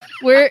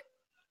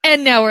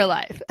And now we're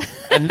live.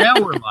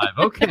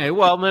 Okay,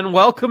 well then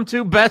welcome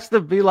to Best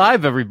of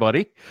BeLive,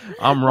 everybody.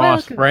 I'm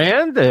Ross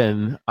Brand,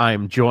 and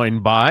I'm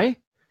joined by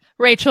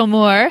Rachel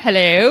Moore.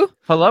 Hello.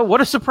 Hello.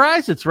 What a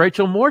surprise. It's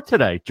Rachel Moore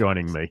today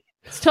joining me.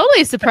 It's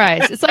totally a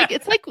surprise. It's like,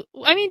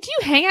 I mean, do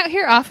you hang out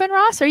here often,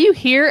 Ross? Are you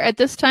here at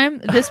this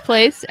time, this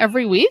place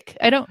every week?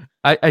 I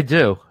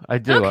do.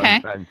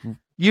 Okay.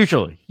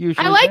 Usually.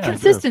 I like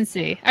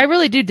consistency. I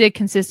really do dig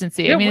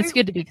consistency. Yeah, I mean, it's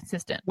good to be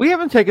consistent. We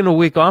haven't taken a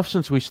week off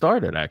since we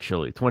started,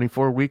 actually.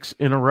 24 weeks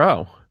in a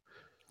row.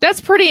 That's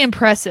pretty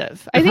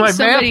impressive. I think my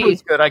math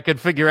was good. I could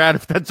figure out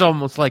if that's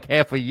almost like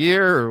half a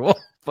year or what.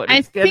 But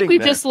I think we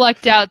just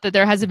lucked out that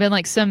there hasn't been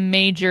like some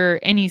major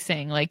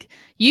anything. Like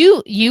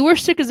you were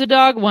sick as a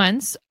dog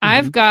once.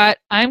 Mm-hmm.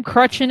 I'm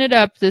crutching it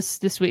up this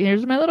week.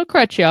 Here's my little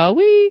crutch, y'all.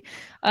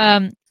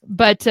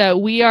 But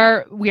we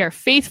are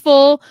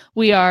faithful,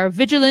 we are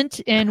vigilant,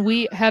 and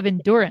we have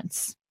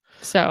endurance.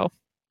 So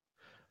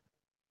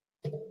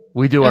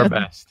we do our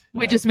best.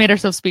 We just made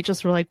ourselves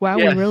speechless. We're like, wow,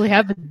 we really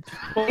have been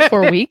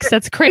 4 weeks.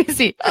 That's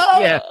crazy.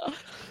 Yeah.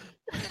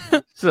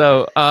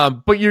 So,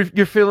 but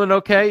you're feeling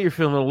okay? You're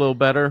feeling a little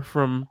better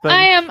from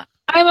things?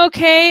 I'm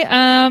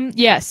okay.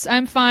 Yes,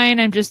 I'm fine.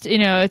 I'm just,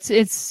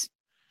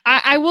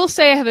 I will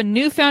say I have a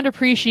newfound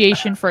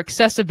appreciation for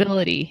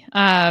accessibility.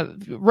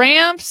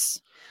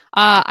 Ramps.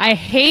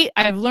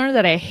 I've learned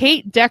that I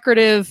hate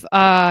decorative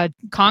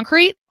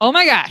concrete. Oh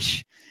my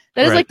gosh.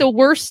 That is like the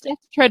worst stuff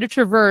to try to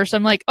traverse.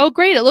 I'm like, oh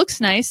great, it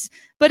looks nice,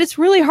 but it's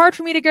really hard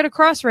for me to get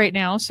across right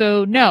now.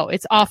 So no,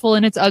 it's awful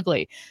and it's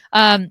ugly.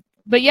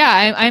 But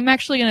yeah, I'm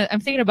actually I'm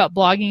thinking about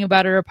blogging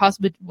about it, or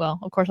possibly, well,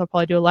 of course I'll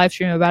probably do a live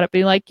stream about it,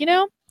 be like,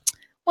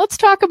 let's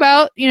talk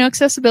about,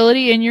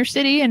 accessibility in your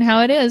city and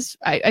how it is.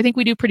 I think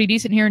we do pretty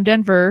decent here in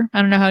Denver.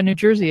 I don't know how New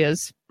Jersey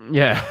is.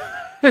 Yeah,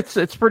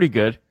 it's pretty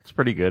good. It's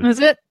pretty good. Is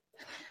it?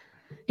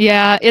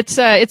 Yeah,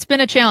 it's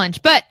been a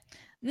challenge, but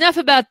enough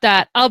about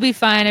that. I'll be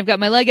fine. I've got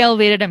my leg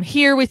elevated. I'm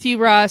here with you,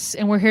 Ross,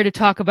 and we're here to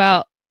talk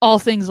about all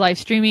things live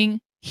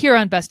streaming here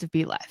on Best of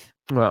BeLive.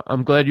 Well,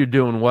 I'm glad you're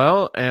doing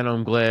well, and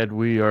I'm glad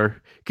we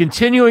are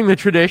continuing the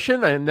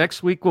tradition. And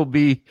next week will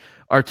be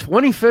our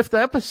 25th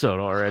episode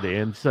already.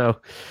 And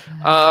so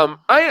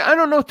I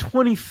don't know,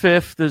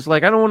 25th is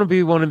like, I don't want to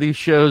be one of these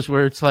shows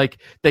where it's like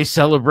they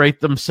celebrate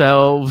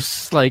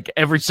themselves like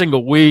every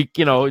single week,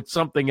 it's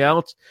something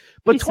else.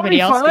 But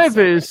 25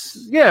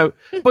 is,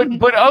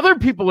 but other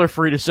people are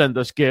free to send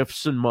us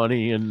gifts and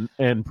money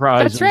and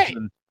prizes. That's right.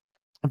 And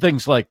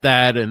things like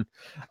that. And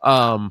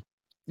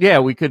yeah,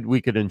 we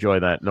could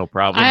enjoy that, no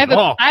problem. I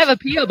have a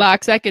PO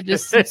box. I could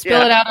just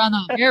spill it out on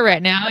the air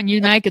right now, and you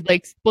and I could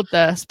like split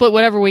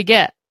whatever we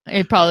get.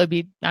 It'd probably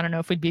be, I don't know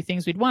if it'd be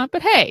things we'd want,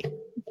 but hey,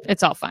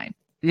 it's all fine.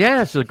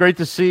 Yeah, so great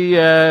to see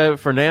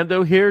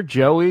Fernando here,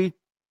 Joey,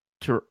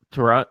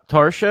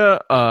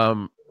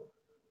 Tarsha,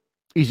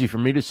 easy for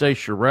me to say,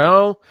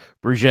 Sherelle,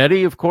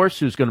 Bridgetti, of course,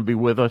 who's going to be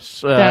with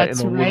us in a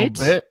little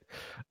bit.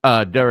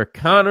 Derek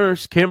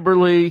Connors,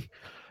 Kimberly,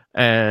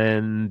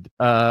 and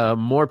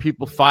more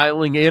people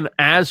filing in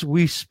as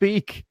we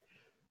speak.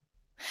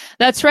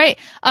 That's right.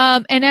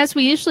 And as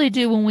we usually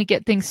do when we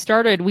get things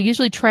started, we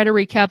usually try to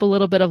recap a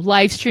little bit of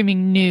live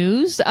streaming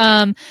news.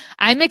 I'm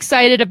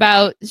excited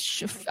about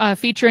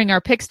featuring our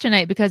picks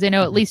tonight because I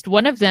know at least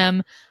one of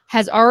them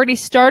has already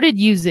started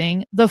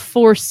using the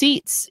 4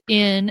 seats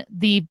in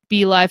the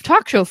BeLive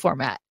talk show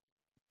format.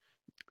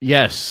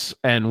 Yes,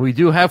 and we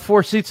do have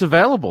 4 seats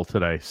available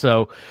today.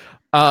 So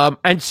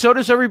and so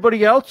does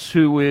everybody else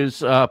who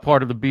is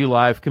part of the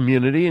BeLive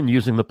community and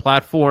using the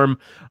platform.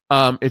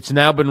 It's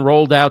now been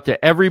rolled out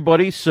to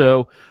everybody,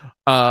 so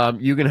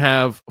you can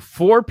have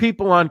 4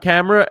 people on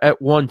camera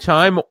at one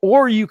time,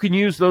 or you can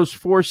use those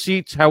 4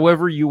 seats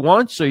however you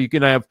want. So you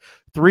can have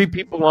 3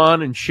 people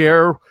on and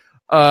share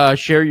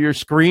your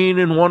screen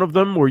in one of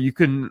them, or you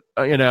can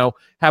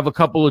have a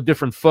couple of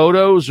different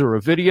photos or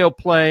a video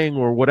playing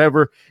or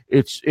whatever.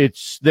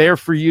 It's there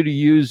for you to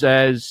use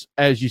as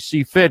you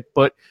see fit,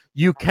 but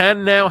you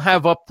can now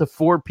have up to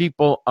 4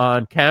 people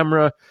on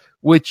camera,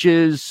 which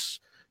is,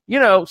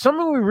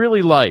 something we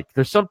really like.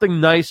 There's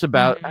something nice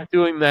about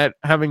doing that,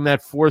 having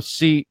that 4th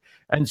seat.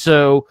 And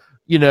so,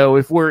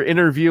 if we're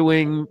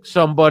interviewing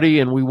somebody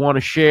and we want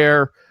to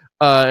share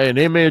an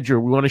image or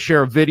we want to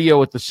share a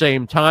video at the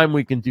same time,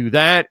 we can do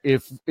that.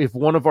 If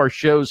one of our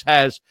shows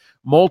has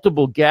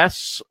multiple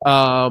guests,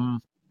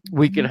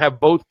 we can have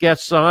both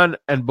guests on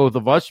and both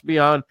of us be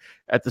on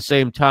at the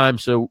same time,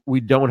 so we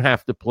don't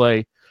have to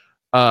play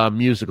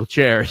musical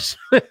chairs.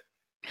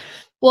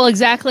 Well,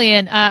 exactly.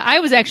 And I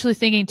was actually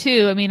thinking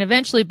too, I mean,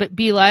 eventually, but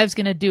BeLive's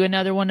going to do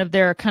another one of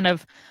their kind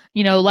of,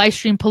 live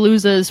stream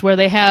paloozas where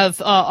they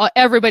have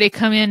everybody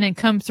come in and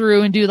come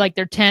through and do like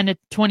their 10 to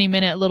 20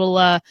 minute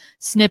little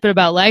snippet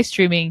about live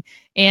streaming.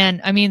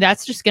 And I mean,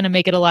 that's just going to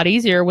make it a lot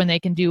easier when they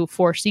can do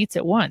 4 seats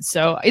at once.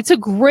 So it's a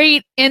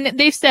great, and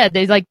they've said,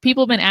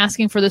 people have been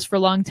asking for this for a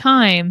long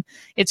time.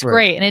 It's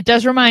great. And it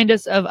does remind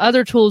us of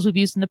other tools we've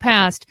used in the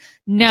past.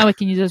 Now we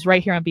can use this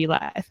right here on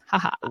BeLive.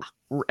 Haha.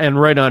 And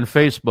right on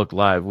Facebook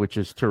Live, which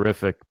is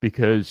terrific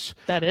because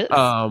that is.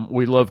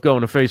 We love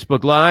going to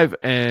Facebook Live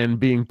and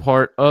being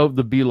part of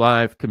the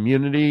BeLive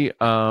community.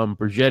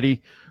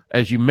 Bridgetti,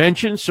 as you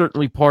mentioned,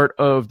 certainly part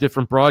of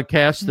different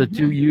broadcasts that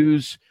do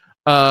use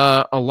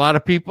a lot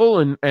of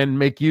people and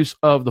make use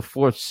of the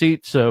 4th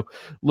seat. So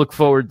look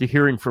forward to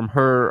hearing from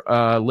her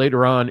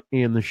later on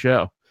in the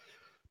show.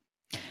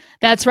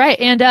 That's right.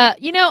 And,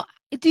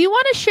 do you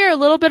want to share a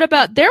little bit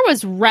about, there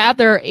was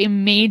rather a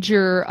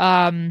major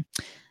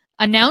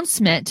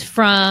announcement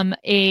from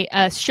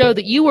a show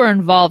that you were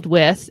involved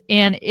with,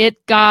 and it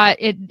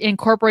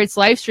incorporates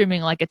live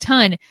streaming like a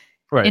ton.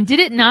 Right. And did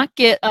it not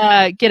get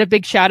a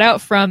big shout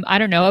out from, I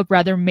don't know, a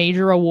rather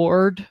major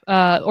award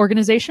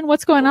organization?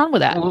 What's going on with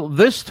that? Well,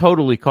 this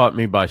totally caught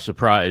me by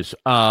surprise.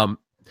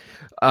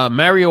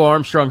 Mario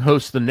Armstrong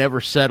hosts the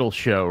Never Settle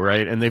show,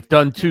 right? And they've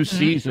done 2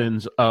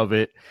 seasons of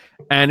it,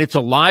 and it's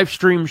a live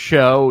stream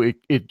show.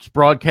 It's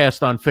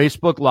broadcast on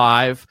Facebook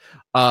Live,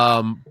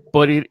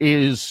 but it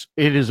is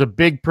a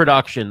big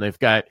production. They've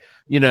got,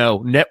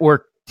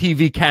 network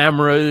TV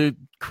camera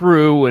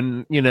crew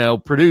and,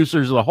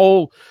 producers, the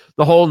whole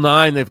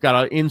 9. They've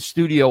got an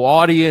in-studio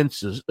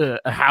audience,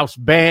 a house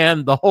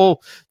band, the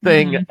whole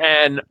thing.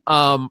 And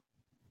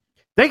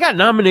they got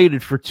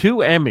nominated for 2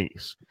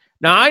 Emmys.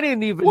 Now, I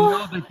didn't even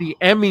know that the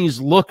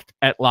Emmys looked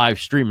at live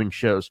streaming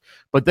shows,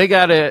 but they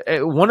got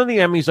one of the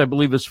Emmys, I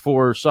believe, is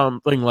for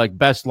something like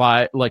best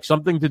live, like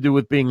something to do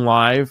with being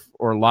live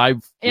or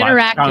live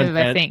interactive, content.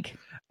 I think.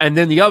 And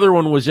then the other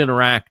one was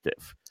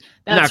interactive.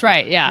 That's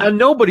right, yeah. Now,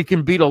 nobody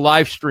can beat a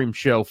live stream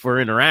show for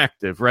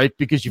interactive, right?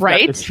 Because you've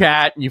got the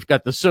chat and you've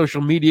got the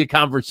social media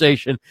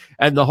conversation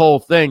and the whole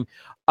thing.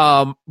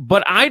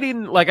 But I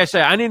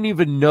didn't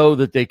even know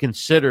that they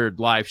considered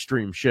live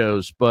stream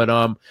shows.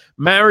 But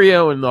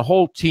Mario and the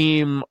whole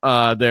team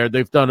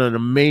they've done an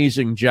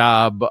amazing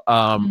job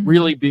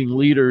really being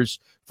leaders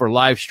for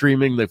live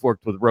streaming. They've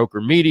worked with Roker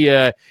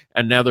Media,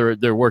 and now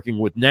they're working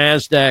with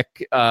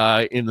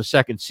NASDAQ in the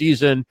 2nd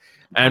season.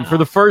 And for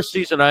the 1st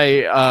season,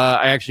 I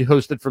actually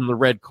hosted from the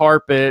red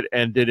carpet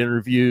and did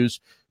interviews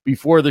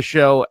before the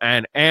show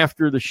and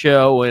after the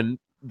show, and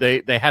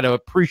they had a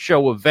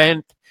pre-show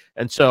event.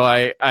 And so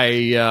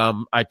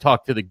I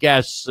talked to the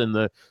guests and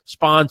the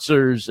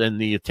sponsors and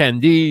the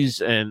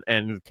attendees and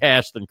the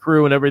cast and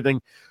crew and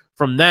everything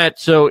from that.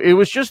 So it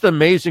was just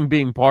amazing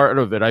being part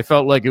of it. I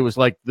felt like it was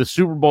like the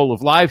Super Bowl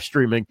of live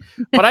streaming,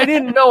 but I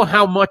didn't know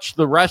how much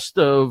the rest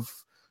of,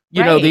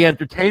 the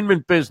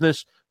entertainment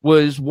business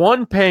was,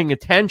 1, paying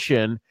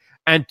attention,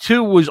 and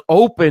 2, was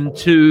open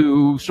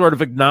to sort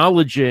of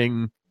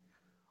acknowledging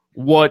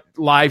what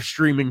live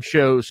streaming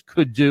shows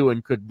could do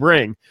and could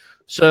bring.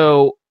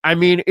 So, I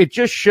mean, it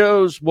just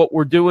shows what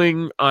we're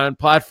doing on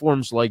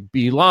platforms like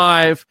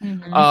BeLive.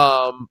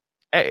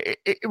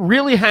 It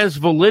really has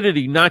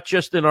validity, not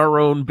just in our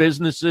own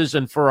businesses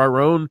and for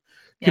our own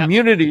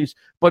communities,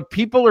 but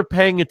people are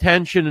paying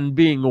attention and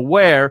being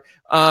aware.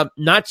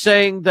 Not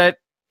saying that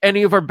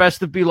any of our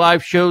Best of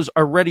BeLive shows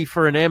are ready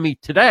for an Emmy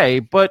today,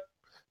 but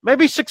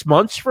maybe 6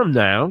 months from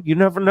now, you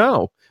never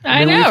know.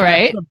 I know,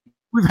 right?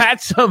 We've had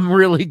some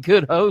really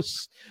good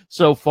hosts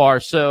so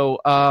far. So,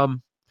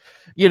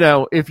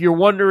 if you're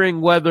wondering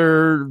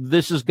whether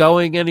this is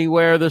going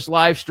anywhere, this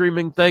live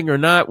streaming thing or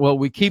not, well,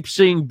 we keep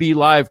seeing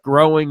BeLive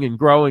growing and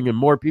growing and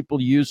more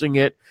people using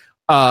it.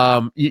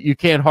 You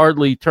can't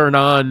hardly turn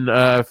on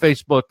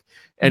Facebook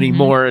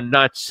anymore and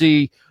not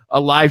see a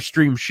live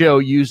stream show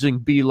using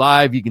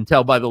BeLive. You can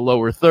tell by the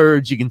lower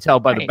thirds. You can tell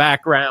by the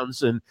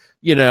backgrounds. And,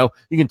 you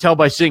can tell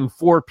by seeing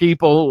 4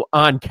 people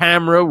on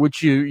camera,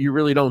 which you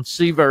really don't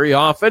see very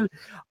often.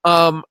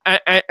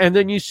 And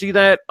then you see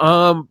that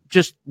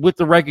just with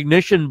the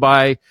recognition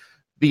by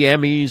the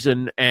Emmys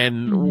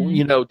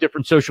and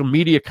different social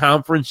media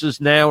conferences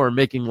now are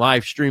making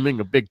live streaming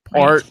a big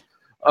part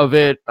of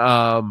it.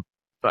 I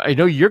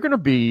know you're going to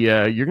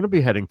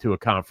be heading to a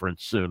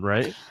conference soon,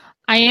 right?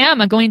 I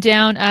am. I'm going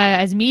down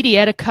as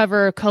media to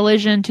cover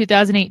Collision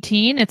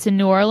 2018. It's in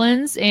New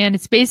Orleans, and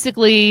it's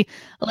basically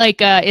like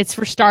it's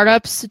for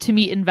startups to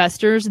meet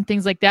investors and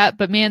things like that.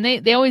 But man,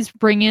 they always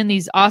bring in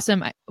these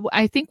awesome.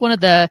 I think one of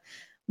the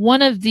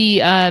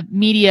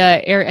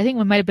media area, I think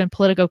it might have been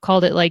Politico,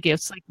 called it like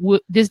it's like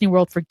Disney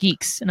World for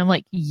geeks, and I'm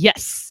like,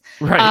 yes.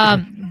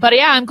 Right. But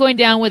yeah, I'm going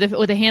down with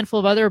a handful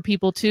of other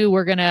people too.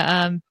 We're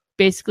gonna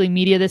basically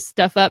media this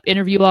stuff up,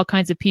 interview all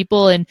kinds of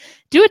people, and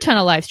do a ton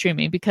of live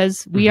streaming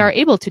because we are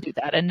able to do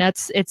that. And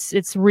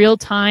it's real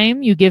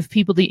time. You give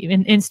people the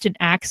instant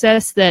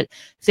access that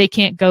if they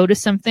can't go to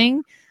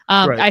something.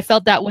 I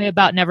felt that way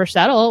about Never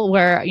Settle,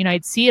 where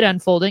I'd see it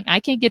unfolding.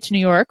 I can't get to New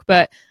York,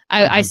 but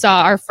I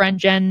saw our friend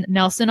Jen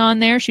Nelson on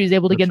there. She was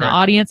able to get in the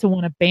audience and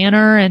won a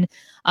banner. And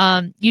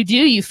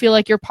you feel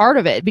like you're part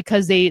of it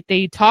because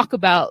they talk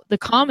about the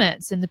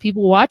comments and the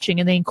people watching,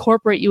 and they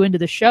incorporate you into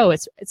the show.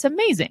 It's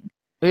amazing.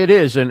 It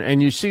is,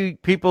 and you see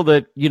people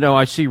that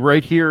I see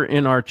right here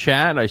in our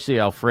chat. I see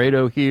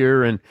Alfredo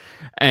here,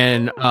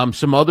 and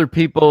some other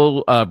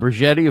people,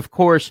 Bridgetti, of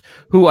course,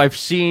 who I've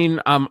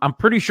seen. I'm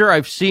pretty sure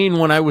I've seen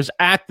when I was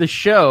at the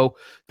show.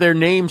 Their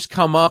names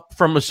come up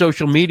from a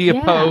social media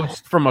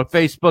post, from a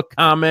Facebook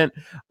comment.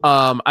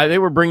 They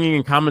were bringing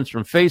in comments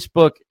from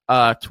Facebook,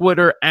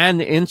 Twitter, and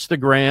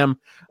Instagram,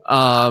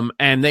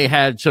 and they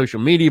had social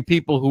media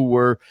people who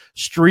were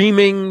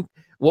streaming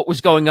what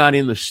was going on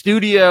in the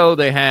studio.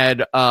 They had,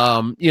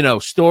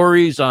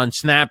 stories on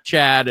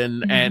Snapchat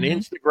and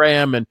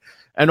Instagram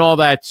and all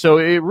that. So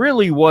it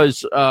really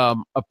was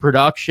a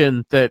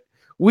production that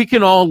we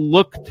can all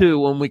look to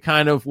when we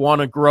kind of want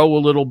to grow a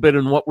little bit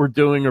in what we're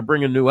doing or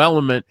bring a new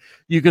element.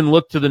 You can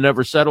look to the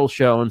Never Settle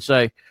show and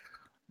say,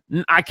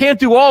 I can't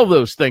do all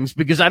those things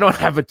because I don't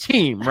have a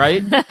team,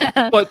 right?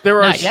 But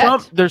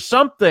there's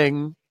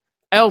something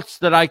else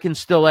that I can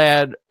still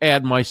add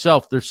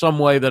myself. There's some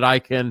way that I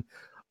can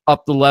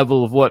up the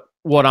level of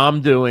what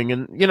I'm doing.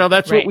 And,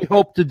 that's what we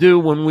hope to do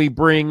when we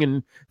bring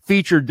and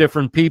feature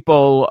different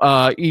people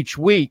each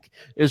week,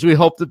 is we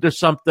hope that there's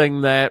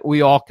something that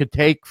we all could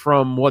take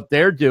from what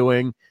they're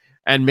doing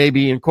and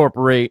maybe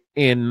incorporate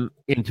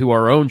into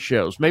our own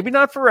shows. Maybe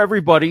not for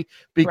everybody,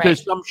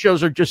 because some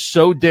shows are just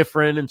so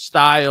different in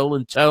style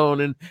and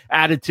tone and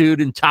attitude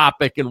and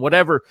topic and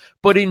whatever.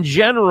 But in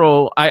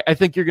general, I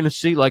think you're going to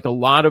see, like a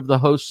lot of the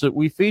hosts that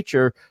we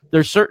feature,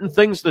 there's certain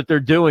things that they're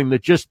doing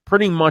that just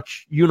pretty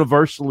much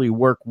universally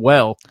work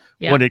well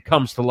when it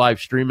comes to live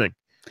streaming.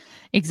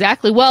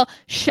 Exactly. Well,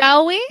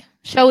 shall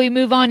we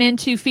move on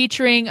into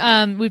featuring,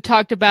 we've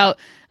talked about,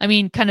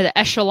 kind of the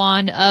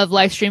echelon of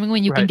live streaming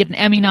when you can get an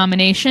Emmy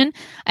nomination.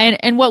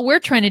 And what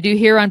we're trying to do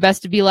here on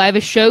Best of BeLive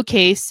is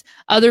showcase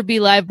other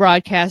BeLive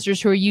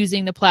broadcasters who are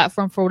using the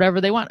platform for whatever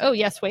they want. Oh,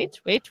 yes.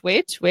 Wait. Let's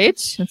wait.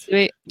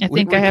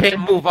 We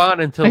can't move on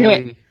until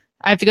I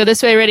have to go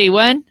this way. Ready?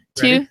 1,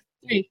 2,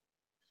 3.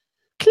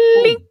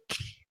 Clink.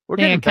 We're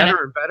getting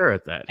better and better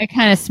at that. I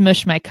kind of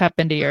smushed my cup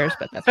into yours,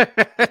 but that's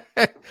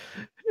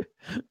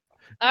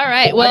all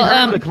right. Well,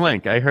 I heard the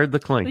clink. You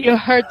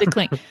heard the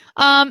clink.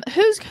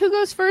 Who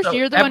goes first? So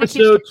you're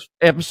the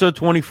episode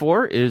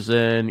 24 is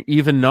an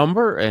even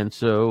number, and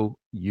so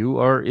you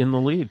are in the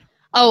lead.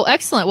 Oh,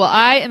 excellent. Well,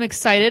 I am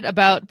excited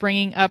about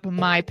bringing up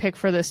my pick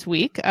for this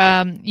week.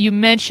 You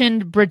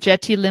mentioned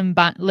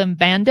Bridgetti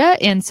Banda,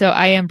 and so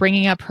I am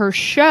bringing up her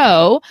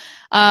show,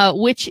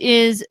 which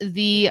is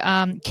the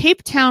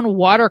Cape Town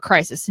water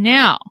crisis.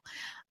 Now,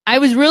 I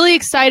was really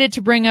excited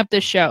to bring up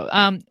this show.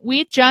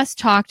 We just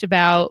talked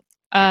about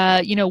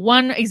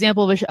one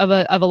example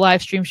of a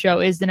live stream show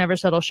is the Never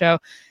Settle show,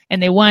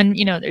 and they won.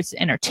 There's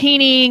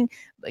entertaining,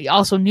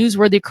 also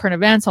newsworthy, current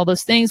events, all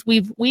those things.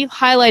 We've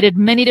highlighted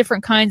many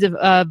different kinds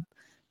of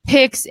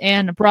picks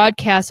and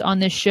broadcasts on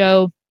this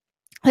show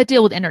that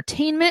deal with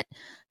entertainment,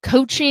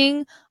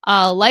 coaching,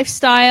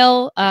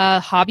 lifestyle,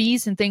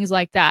 hobbies, and things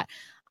like that.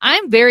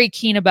 I'm very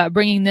keen about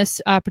bringing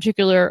this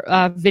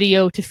particular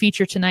video to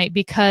feature tonight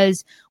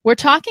because we're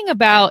talking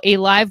about a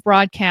live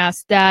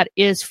broadcast that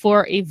is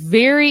for a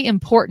very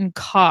important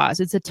cause.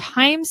 It's a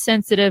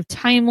time-sensitive,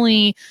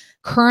 timely,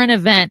 current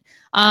event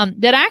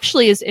that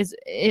actually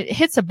it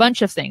hits a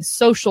bunch of things: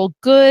 social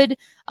good,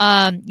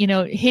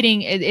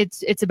 hitting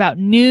it's about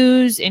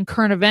news and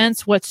current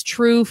events, what's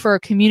true for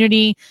a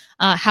community,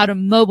 how to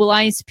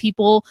mobilize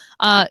people.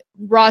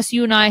 Ross,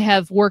 you and I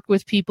have worked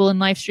with people in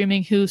live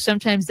streaming who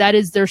sometimes that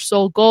is their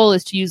sole goal,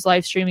 is to use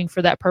live streaming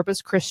for that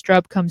purpose. Chris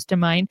Strubb comes to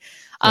mind.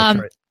 That's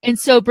right. And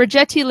so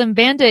Bridgetti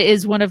Banda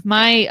is one of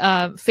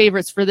my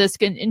favorites for this,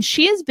 and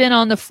she has been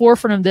on the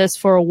forefront of this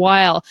for a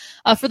while.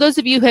 For those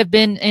of you who have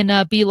been in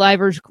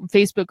BeLive's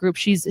Facebook group,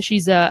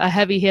 she's a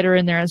heavy hitter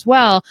in there as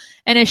well,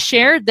 and has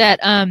shared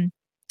that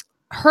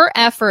her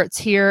efforts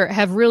here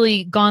have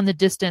really gone the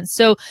distance.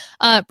 So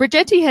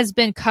Bridgetti has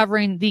been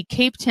covering the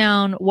Cape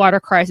Town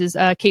water crisis,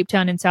 Cape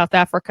Town in South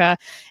Africa,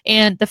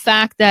 and the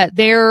fact that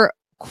they're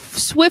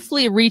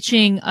swiftly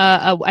reaching,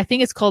 I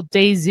think it's called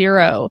day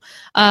 0,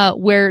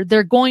 where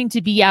they're going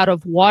to be out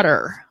of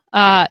water.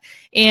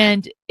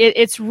 And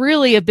it's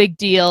really a big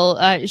deal.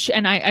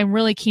 And I'm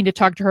really keen to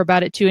talk to her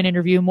about it too and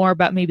interview more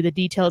about maybe the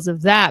details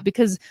of that,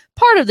 because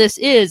part of this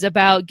is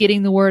about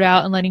getting the word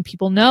out and letting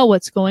people know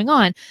what's going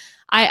on.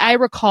 I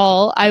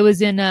recall I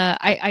was in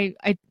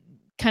I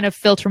kind of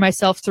filter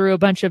myself through a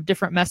bunch of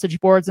different message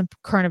boards and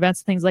current events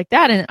and things like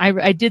that. And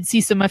I did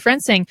see some of my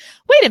friends saying,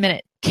 wait a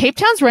minute, Cape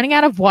Town's running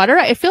out of water.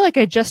 I feel like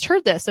I just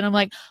heard this. And I'm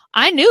like,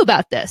 I knew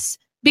about this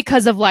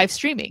because of live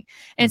streaming.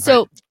 And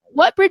so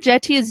what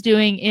Bridgetti is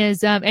doing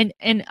is, and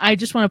I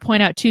just want to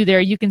point out too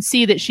there, you can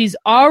see that she's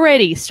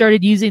already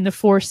started using the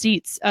 4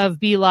 seats of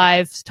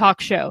BeLive's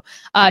talk show.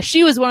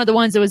 She was one of the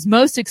ones that was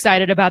most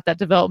excited about that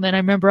development. I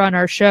remember on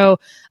our show,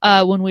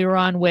 when we were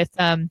on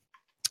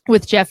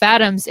with Jeff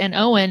Adams and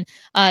Owen,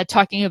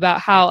 talking about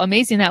how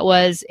amazing that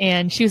was.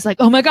 And she was like,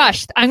 oh my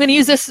gosh, I'm going to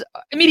use this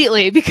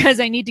immediately because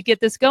I need to get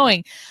this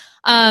going.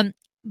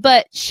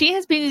 But she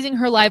has been using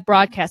her live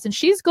broadcast, and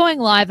she's going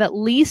live at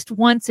least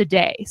once a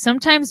day,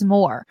 sometimes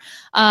more,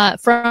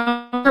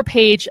 from her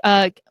page.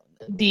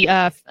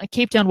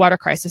 Cape Town water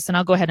crisis, and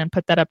I'll go ahead and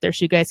put that up there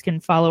so you guys can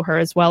follow her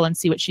as well and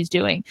see what she's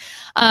doing.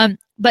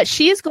 But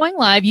she is going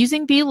live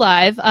using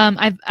BeLive.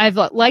 I've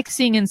liked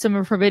seeing in some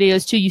of her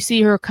videos too. You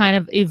see her kind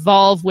of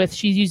evolve with,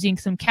 she's using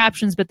some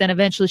captions, but then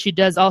eventually she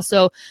does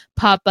also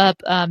pop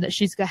up that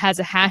she has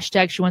a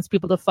hashtag she wants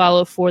people to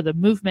follow for the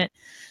movement.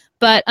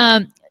 But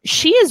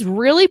she is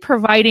really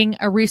providing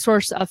a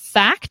resource of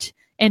fact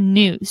and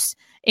news,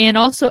 and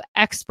also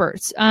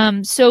experts.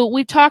 So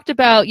we've talked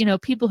about,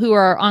 people who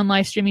are on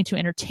live streaming to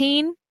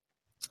entertain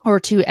or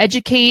to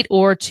educate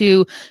or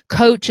to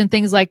coach and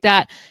things like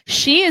that.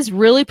 She is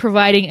really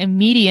providing a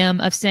medium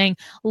of saying,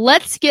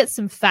 let's get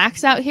some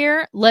facts out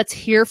here. Let's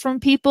hear from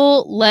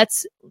people.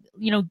 Let's,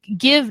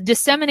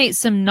 disseminate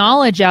some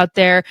knowledge out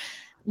there.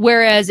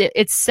 Whereas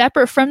it's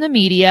separate from the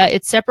media,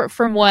 it's separate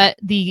from what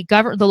the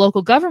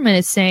local government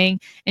is saying,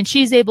 and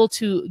she's able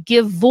to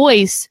give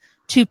voice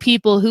to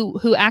people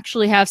who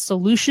actually have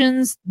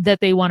solutions that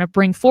they want to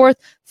bring forth,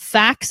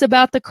 facts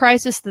about the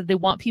crisis that they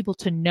want people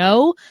to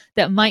know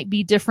that might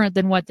be different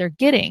than what they're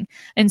getting.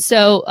 And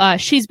so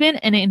she's been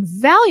an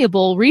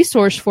invaluable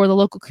resource for the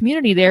local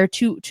community there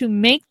to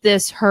make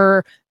this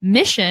her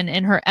mission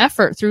and her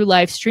effort through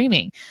live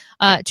streaming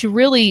to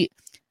really.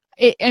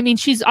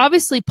 She's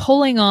obviously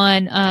pulling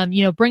on,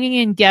 bringing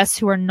in guests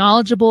who are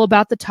knowledgeable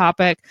about the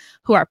topic,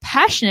 who are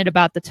passionate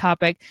about the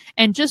topic,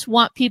 and just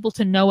want people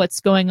to know what's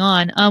going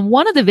on.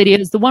 One of the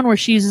videos, the one where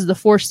she uses the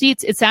 4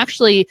 seats, it's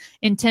actually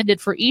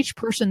intended for each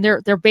person.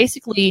 They're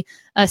basically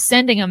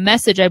sending a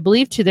message, I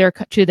believe, to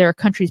their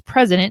country's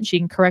president. She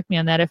can correct me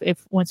on that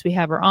if once we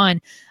have her on.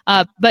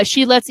 But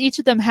she lets each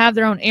of them have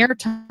their own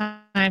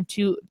airtime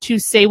to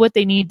say what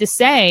they need to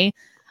say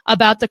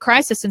about the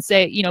crisis and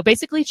say,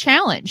 basically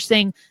challenge,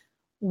 saying,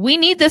 we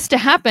need this to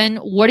happen.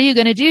 What are you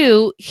going to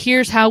do?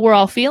 Here's how we're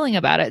all feeling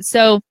about it.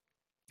 So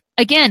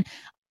again,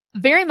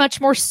 very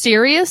much more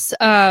serious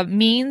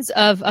means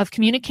of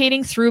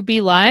communicating through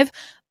BeLive.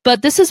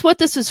 But this is what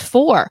this is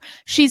for.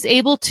 She's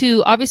able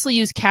to obviously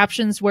use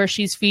captions where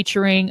she's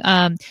featuring,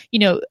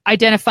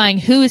 identifying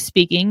who is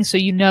speaking, so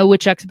you know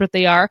which expert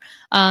they are.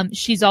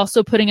 She's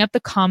also putting up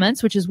the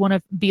comments, which is one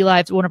of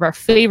our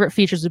favorite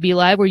features of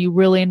BeLive, where you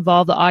really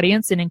involve the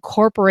audience and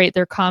incorporate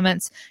their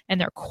comments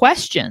and their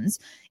questions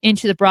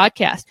into the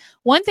broadcast.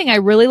 One thing I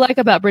really like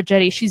about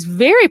Bridgetti, she's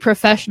very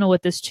professional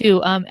with this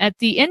too. At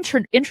the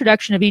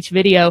introduction of each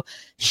video,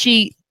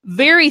 she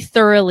very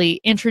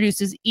thoroughly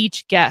introduces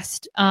each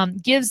guest,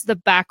 gives the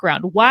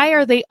background. Why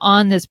are they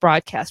on this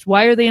broadcast?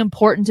 Why are they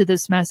important to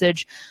this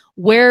message?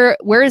 Where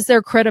is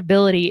their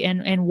credibility,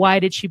 and why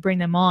did she bring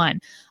them on?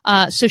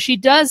 So she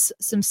does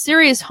some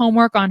serious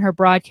homework on her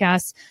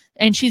broadcasts,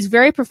 and she's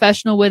very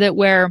professional with it,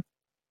 where,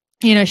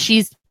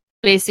 she's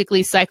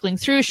basically cycling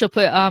through. She'll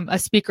put a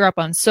speaker up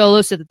on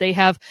solo so that they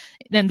have,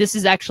 then this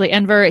is actually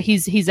Enver.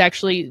 He's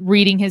actually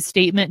reading his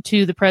statement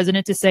to the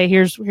president to say,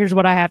 here's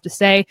what I have to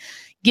say.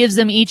 Gives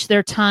them each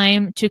their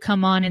time to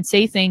come on and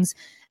say things,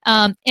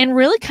 and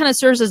really kind of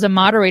serves as a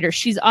moderator.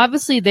 She's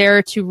obviously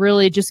there to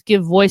really just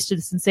give voice to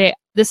this and say,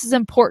 this is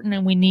important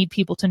and we need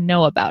people to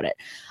know about it.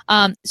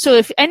 So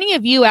if any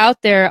of you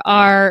out there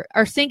are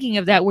thinking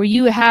of that, where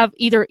you have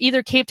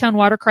either Cape Town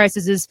water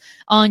crisis is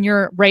on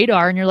your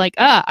radar and you're like,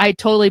 I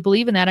totally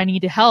believe in that, I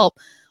need to help,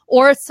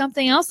 or it's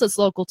something else that's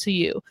local to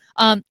you,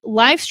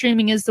 live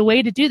streaming is the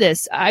way to do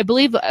this. I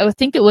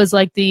think it was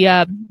like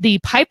the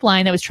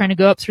pipeline that was trying to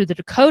go up through the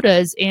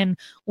Dakotas, and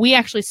we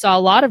actually saw a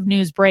lot of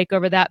news break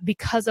over that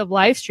because of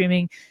live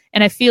streaming.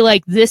 And I feel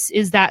like this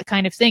is that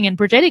kind of thing. And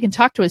Bridgetti can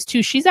talk to us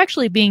too. She's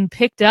actually being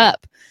picked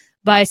up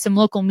by some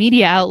local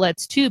media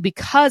outlets too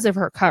because of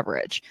her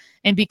coverage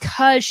and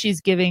because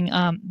she's giving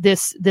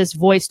this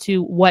voice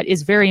to what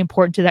is very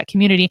important to that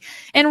community.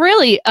 And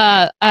really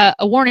a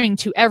warning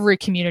to every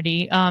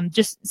community,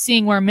 just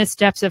seeing where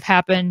missteps have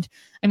happened.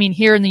 I mean,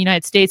 here in the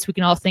United States, we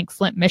can all think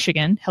Flint,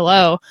 Michigan.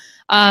 Hello.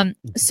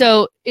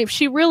 So if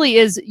she really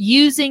is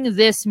using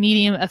this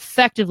medium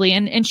effectively,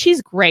 and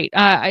she's great.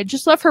 I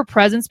just love her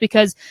presence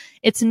because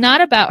it's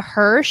not about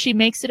her. She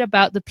makes it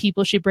about the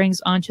people she brings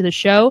onto the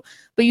show.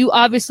 But you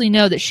obviously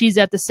know that she's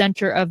at the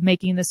center of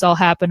making this all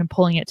happen and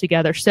pulling it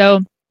together.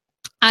 So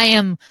I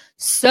am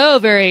so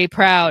very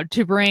proud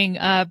to bring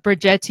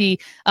Bridgetti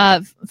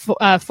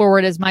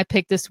forward as my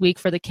pick this week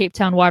for the Cape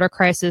Town water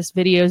crisis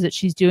videos that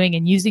she's doing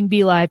and using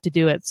BeLive to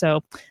do it.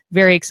 So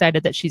very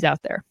excited that she's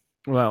out there.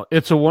 Well,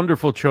 it's a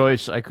wonderful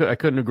choice. I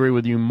couldn't agree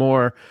with you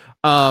more.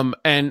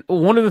 And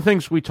one of the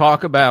things we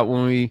talk about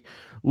when we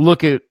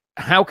look at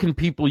how can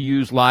people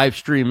use live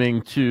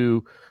streaming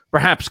to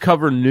perhaps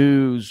cover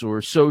news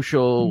or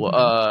social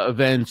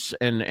events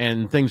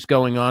and things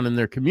going on in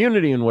their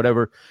community and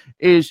whatever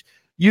is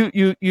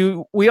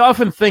we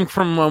often think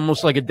from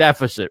almost like a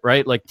deficit,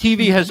 right? Like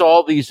TV has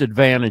all these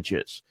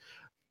advantages,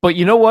 but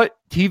you know what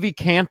TV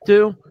can't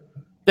do?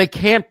 They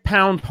can't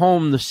pound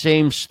home the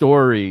same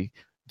story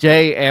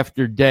day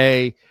after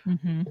day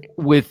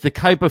with the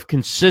type of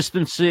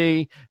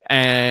consistency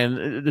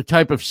and the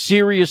type of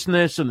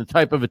seriousness and the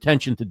type of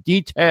attention to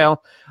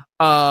detail.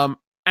 And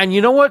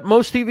you know what?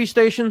 Most TV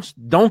stations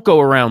don't go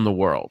around the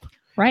world.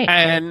 Right.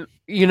 And,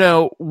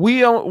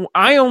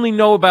 I only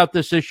know about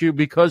this issue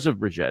because of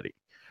Bridgetti.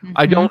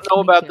 I don't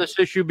know about this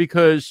issue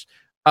because,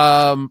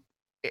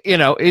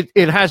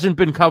 it hasn't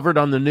been covered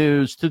on the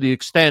news to the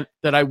extent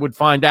that I would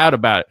find out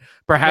about it.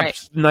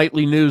 Perhaps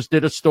Nightly News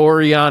did a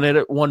story on it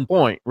at one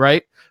point,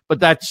 right? But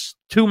that's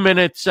 2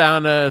 minutes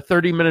on a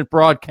 30-minute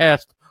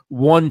broadcast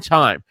one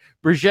time.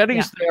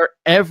 Bridgetti's there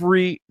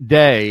every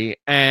day,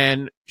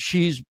 and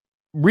she's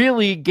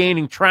really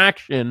gaining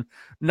traction,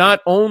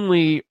 not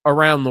only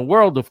around the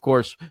world, of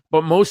course,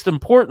 but most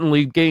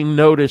importantly, getting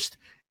noticed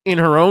in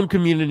her own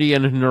community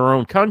and in her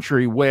own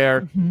country,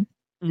 where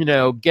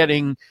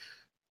getting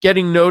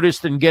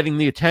noticed and getting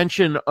the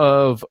attention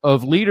of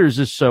leaders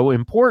is so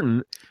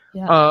important.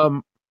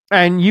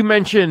 And you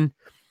mentioned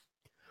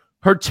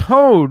her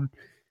tone.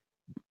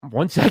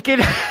 1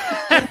 second.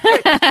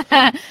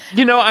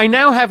 I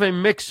now have a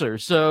mixer,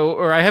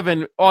 or I have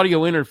an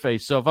audio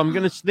interface. So if I'm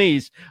going to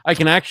sneeze, I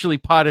can actually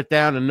pot it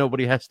down and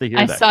nobody has to hear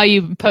that. I saw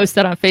you post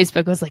that on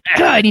Facebook. I was like,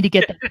 God, I need to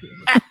get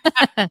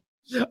that.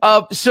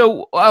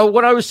 So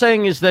what I was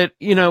saying is that,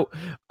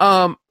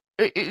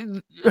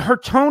 her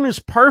tone is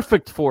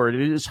perfect for it.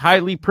 It is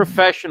highly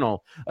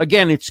professional.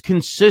 Again, it's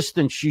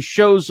consistent. She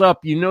shows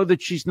up. You know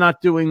that she's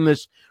not doing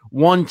this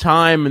one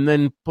time and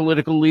then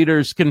political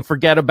leaders can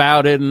forget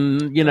about it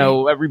and,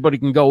 everybody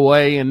can go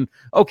away and,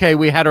 okay,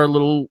 we had our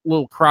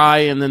little cry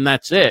and then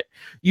that's it.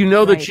 You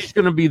know that she's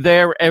going to be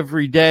there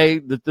every day,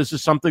 that this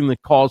is something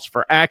that calls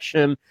for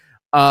action.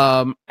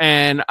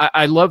 And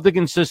I love the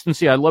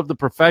consistency. I love the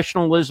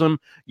professionalism.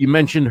 You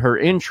mentioned her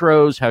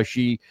intros, how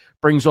she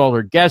brings all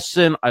her guests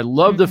in. I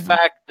love the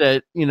fact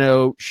that,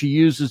 she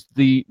uses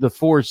the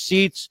 4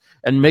 seats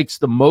and makes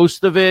the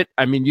most of it.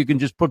 I mean, you can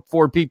just put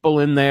 4 people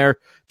in there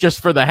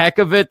just for the heck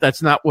of it.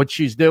 That's not what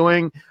she's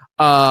doing.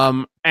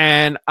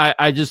 And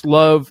I just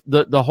love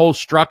the whole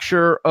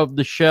structure of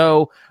the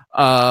show.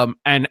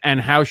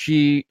 And how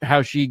she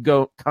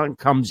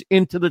comes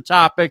into the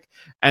topic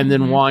and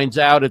then winds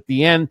out at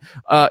the end.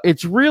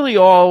 It's really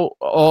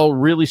all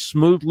really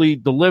smoothly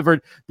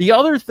delivered. The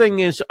other thing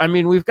is, I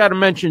mean, we've got to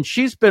mention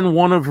she's been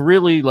one of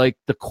really like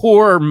the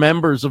core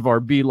members of our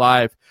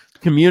BeLive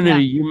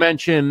community. You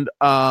mentioned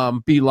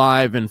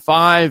BeLive in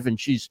 5, and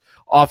she's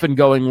often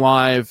going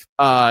live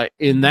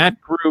in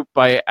that group.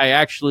 I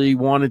actually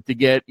wanted to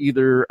get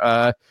either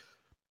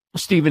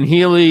Stephen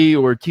Healy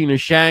or Tina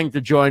Shang to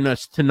join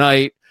us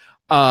tonight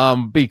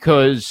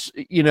because,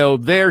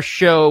 their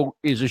show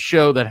is a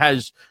show that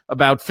has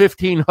about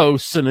 15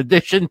 hosts in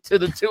addition to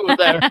the 2 of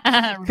their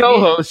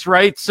co-hosts,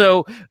 right?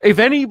 So if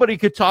anybody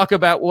could talk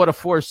about what a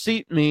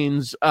 4-seat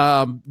means,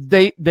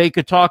 they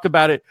could talk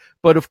about it.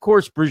 But of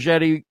course,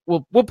 Bridgetti,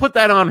 we'll put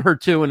that on her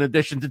too, in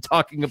addition to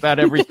talking about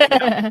everything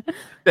else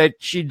that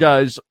she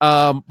does.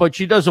 But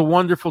she does a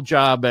wonderful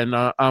job, and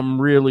I'm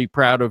really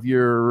proud of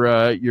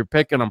your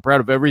pick, and I'm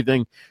proud of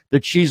everything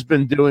that she's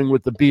been doing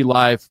with the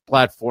BeLive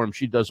platform.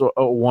 She does a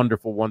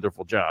wonderful,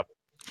 wonderful job.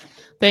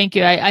 Thank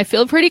you. I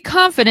feel pretty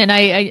confident.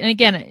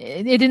 Again,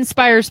 it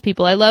inspires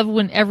people. I love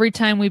when every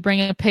time we bring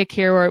a pick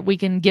here where we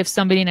can give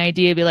somebody an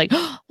idea, be like,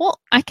 oh,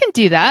 well, I can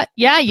do that.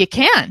 Yeah, you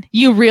can.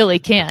 You really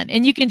can.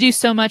 And you can do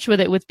so much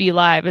with it with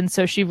BeLive. And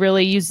so she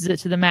really uses it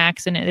to the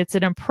max. And it's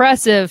an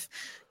impressive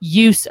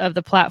use of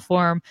the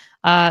platform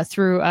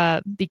through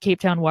the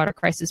Cape Town Water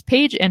Crisis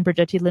page and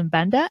Bridgetti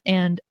Banda.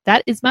 And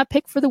that is my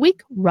pick for the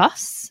week.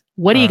 Russ,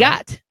 what do you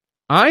got?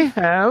 I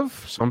have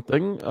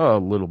something a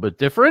little bit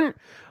different.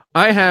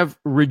 I have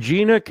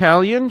Regina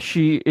Callion.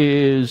 She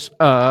is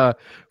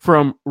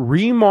from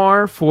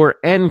Remar for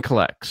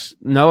NCLEX.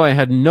 No, I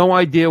had no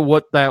idea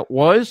what that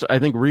was. I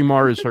think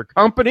Remar is her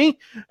company.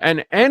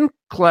 And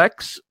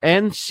NCLEX,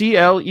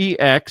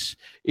 NCLEX,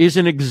 is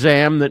an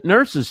exam that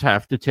nurses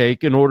have to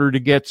take in order to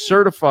get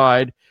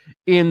certified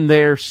in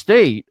their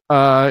state,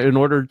 in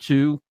order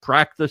to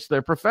practice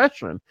their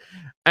profession.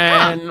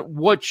 And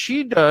what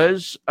she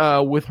does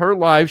with her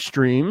live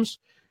streams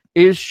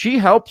is she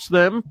helps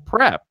them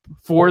prep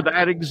for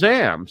that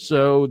exam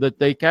so that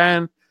they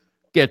can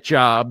get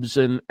jobs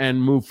and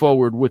move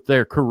forward with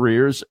their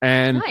careers.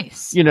 And,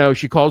 nice.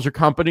 She calls her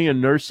company a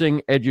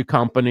nursing edu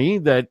company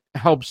that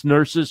helps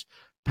nurses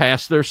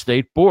pass their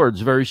state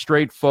boards. Very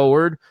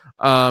straightforward.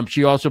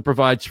 She also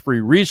provides free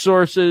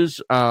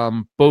resources,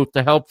 both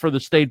to help for the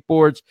state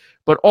boards,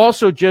 but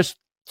also just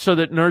so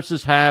that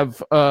nurses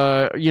have,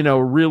 a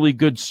really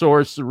good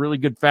source, a really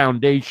good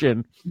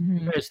foundation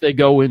as they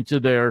go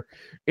into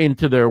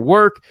their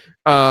work.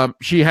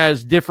 She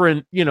has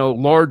different,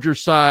 larger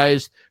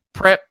size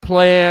prep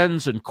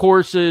plans and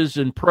courses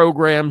and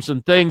programs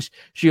and things.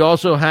 She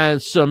also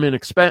has some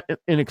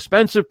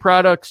inexpensive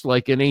products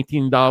like an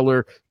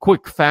 $18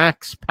 quick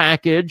fax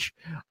package.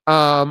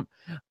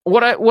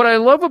 What I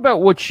love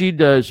about what she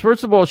does,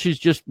 first of all, she's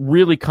just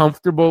really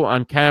comfortable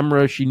on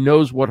camera. She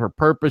knows what her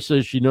purpose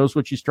is. She knows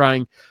what she's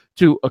trying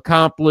to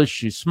accomplish.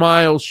 She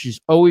smiles.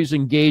 She's always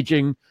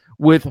engaging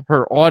with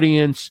her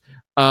audience.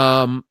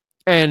 And,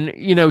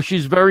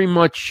 she's very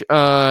much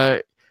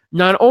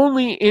not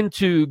only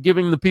into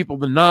giving the people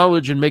the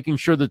knowledge and making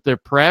sure that they're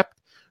prepped,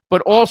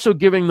 but also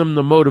giving them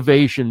the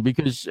motivation,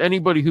 because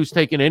anybody who's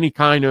taken any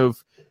kind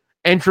of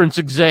entrance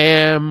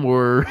exam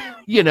or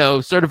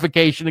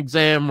certification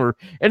exam or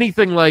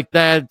anything like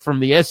that, from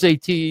the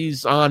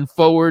SATs on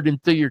forward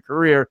into your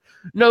career,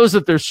 knows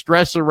that there's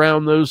stress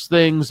around those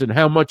things, and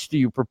how much do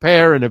you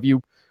prepare, and have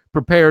you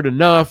prepared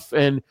enough?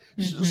 And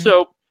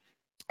so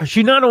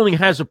she not only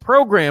has a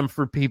program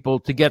for people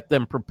to get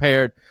them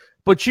prepared,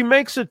 but she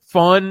makes it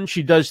fun.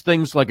 She does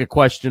things like a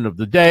question of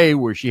the day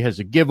where she has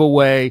a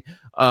giveaway.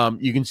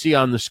 You can see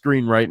on the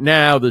screen right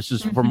now, this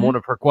is from one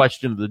of her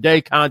question of the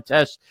day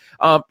contests.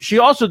 She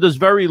also does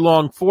very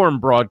long form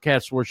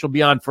broadcasts where she'll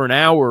be on for an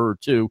hour or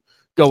two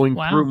going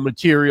through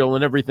material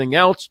and everything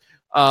else.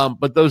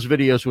 But those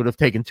videos would have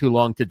taken too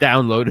long to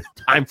download in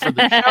time for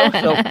the show.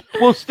 So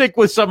we'll stick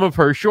with some of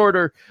her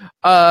shorter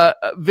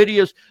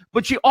videos.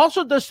 But she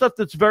also does stuff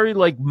that's very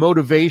like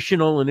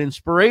motivational and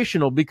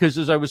inspirational, because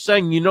as I was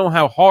saying, you know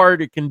how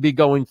hard it can be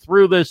going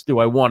through this. Do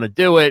I want to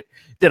do it?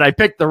 Did I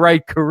pick the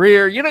right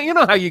career? You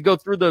know how you go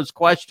through those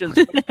questions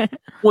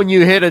when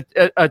you hit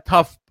a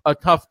tough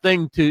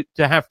thing to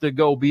have to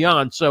go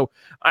beyond. So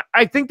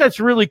I think that's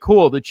really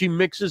cool that she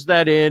mixes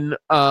that in.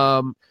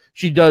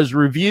 She does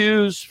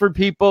reviews for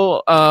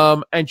people,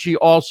 and she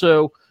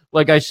also,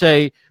 like I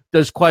say,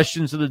 does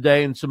questions of the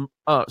day and some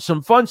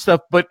fun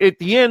stuff. But at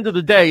the end of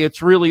the day,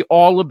 it's really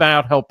all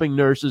about helping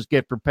nurses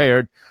get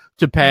prepared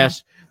to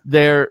pass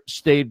their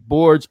state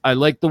boards. I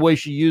like the way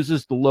she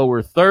uses the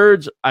lower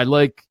thirds. I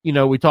like,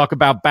 we talk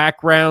about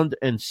background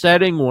and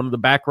setting. One of the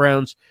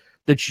backgrounds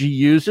that she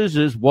uses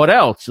is what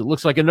else? It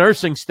looks like a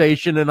nursing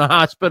station in a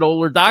hospital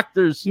or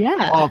doctor's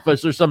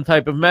office or some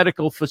type of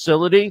medical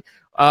facility.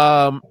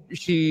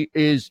 She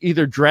is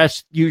either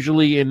dressed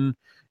usually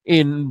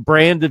in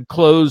branded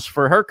clothes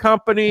for her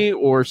company,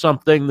 or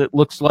something that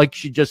looks like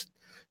she just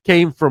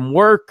came from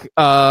work.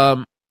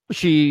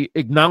 She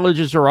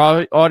acknowledges her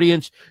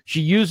audience. She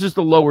uses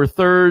the lower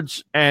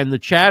thirds and the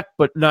chat,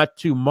 but not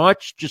too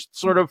much, just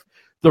sort of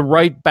the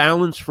right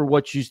balance for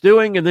what she's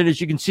doing. And then,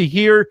 as you can see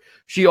here,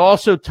 she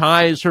also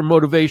ties her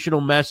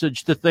motivational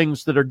message to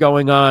things that are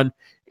going on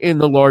in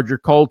the larger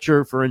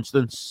culture. For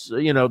instance,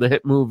 the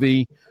hit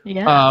movie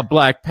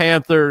Black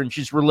Panther, and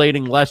she's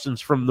relating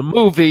lessons from the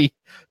movie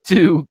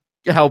to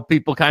help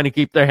people kind of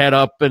keep their head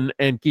up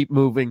and keep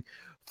moving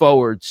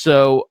forward.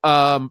 So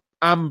I'm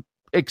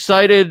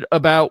excited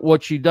about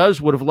what she does.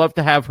 Would have loved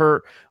to have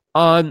her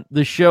on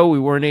the show. We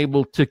weren't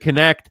able to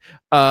connect,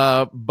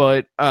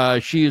 but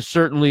she is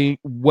certainly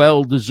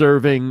well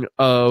deserving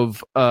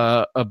of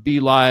a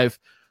BeLive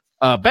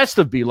Best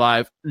of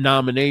BeLive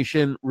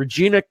nomination.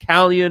 Regina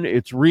Callion,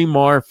 it's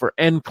Remar for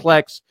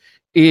NCLEX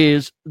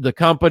is the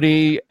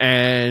company,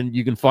 and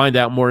you can find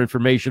out more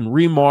information,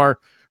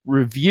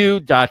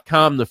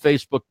 remarreview.com. The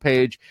Facebook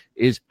page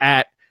is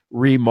at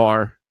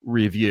Remar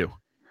Review.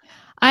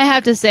 I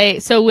have to say,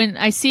 so when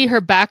I see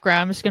her background,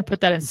 I'm just going to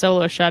put that in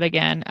solo shot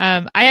again.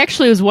 I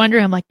actually was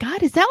wondering, I'm like,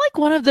 God, is that like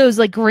one of those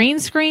like green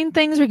screen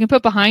things where you can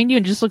put behind you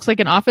and just looks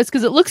like an office?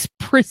 Because it looks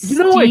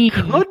pristine. It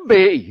could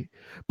be.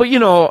 But,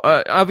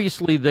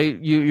 obviously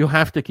you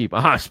have to keep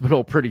a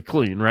hospital pretty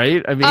clean,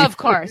 right? I mean, of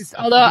course.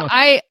 Although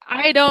I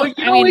don't.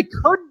 But, it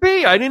could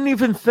be. I didn't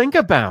even think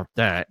about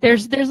that.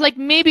 There's like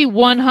maybe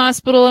one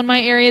hospital in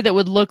my area that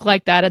would look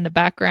like that in the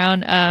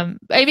background.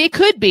 It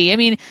could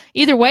be.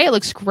 Either way, it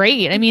looks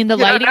great. The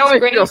lighting's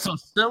great. I feel so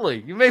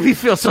silly. You made me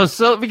feel so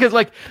silly because,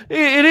 like,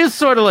 it is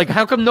sort of like,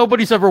 how come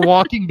nobody's ever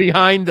walking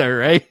behind her,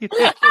 right?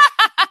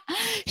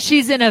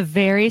 She's in a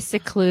very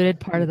secluded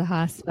part of the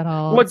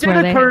hospital. What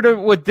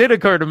did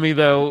occur to me,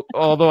 though,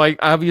 although I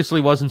obviously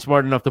wasn't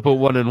smart enough to put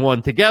one and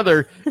one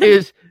together,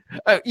 is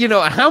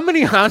how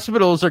many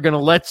hospitals are going to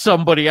let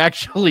somebody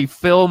actually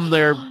film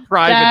their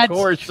private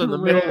course in the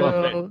middle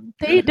of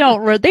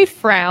it? They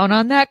frown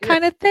on that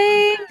kind of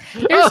thing.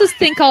 There's this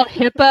thing called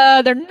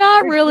HIPAA. They're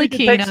not really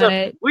keen on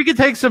it. We could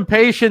take some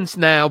patience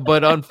now,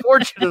 but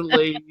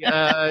unfortunately,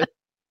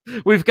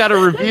 we've got a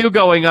review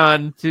going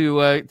on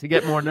to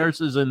get more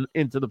nurses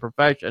into the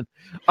profession.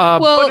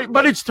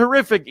 But it's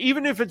terrific.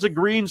 Even if it's a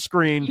green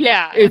screen,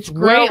 it's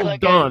well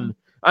done.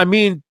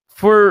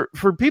 For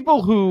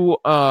people who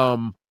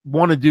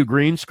want to do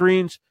green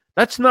screens,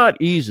 that's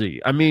not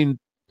easy. TV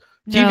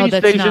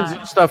stations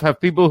and stuff have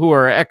people who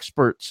are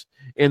experts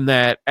in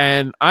that,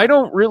 and I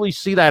don't really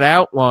see that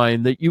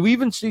outline that you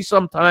even see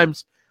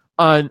sometimes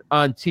on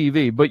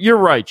TV. But you're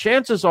right.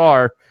 Chances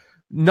are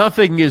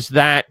nothing is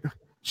that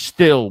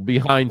still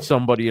behind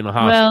somebody in a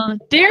hospital. Well,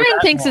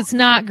 Darren thinks it's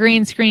not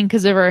green screen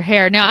because of her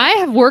hair. Now, I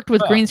have worked with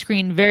green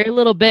screen very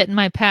little bit in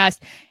my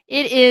past.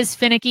 It is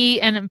finicky,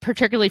 and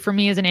particularly for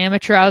me as an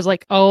amateur, I was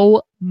like,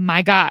 oh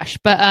my gosh.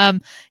 But,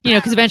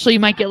 because eventually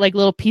you might get like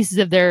little pieces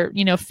of their,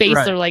 face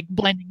that are like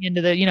blending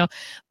into the,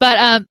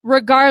 but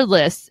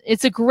regardless,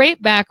 it's a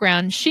great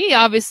background. She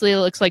obviously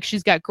looks like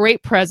she's got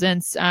great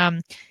presence.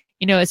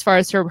 As far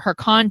as her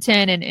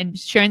content and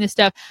sharing this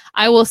stuff.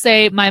 I will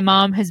say my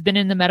mom has been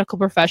in the medical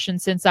profession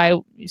since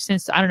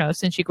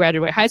she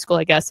graduated high school,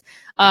 I guess.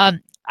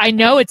 I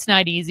know it's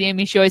not easy. I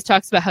mean, she always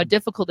talks about how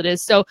difficult it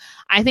is. So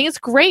I think it's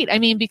great. I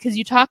mean, because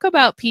you talk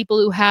about people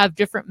who have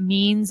different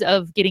means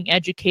of getting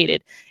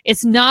educated.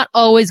 It's not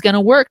always going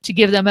to work to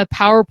give them a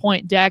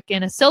PowerPoint deck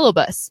and a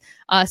syllabus.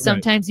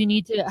 Sometimes you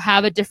need to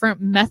have a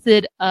different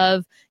method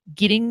of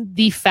getting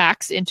the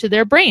facts into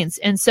their brains.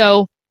 And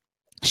so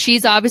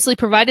she's obviously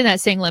providing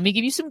that, saying, let me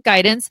give you some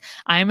guidance.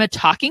 I'm a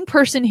talking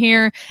person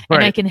here,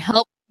 and I can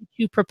help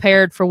you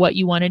prepared for what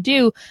you want to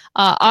do.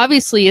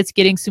 Obviously, it's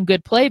getting some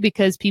good play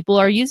because people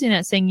are using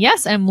it, saying,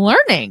 yes, I'm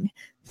learning.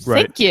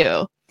 Thank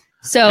you.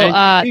 So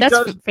that's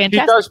fantastic.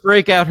 She does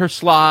break out her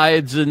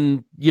slides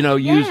and,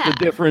 use the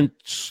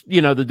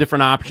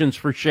different options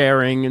for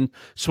sharing and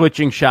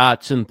switching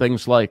shots and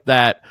things like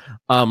that.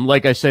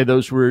 Like I say,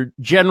 those were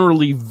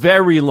generally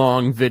very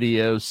long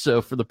videos.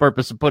 So for the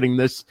purpose of putting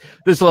this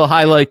little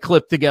highlight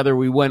clip together,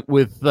 we went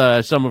with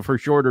some of her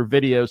shorter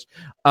videos.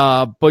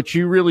 But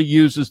she really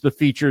uses the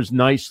features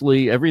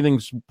nicely.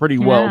 Everything's pretty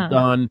well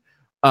done.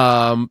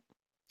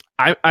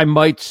 I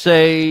might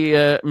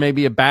say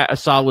maybe a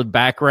solid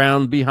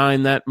background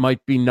behind that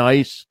might be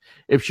nice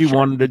if she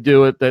wanted to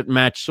do it that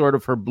matched sort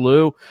of her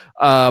blue.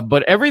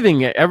 But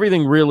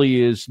everything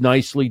really is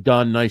nicely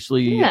done,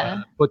 nicely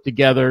put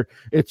together.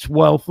 It's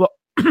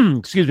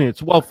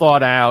it's well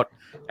thought out,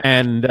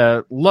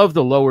 and love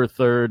the lower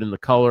third and the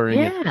coloring.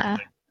 Yeah.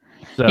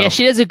 So. Yeah,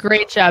 she does a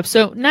great job.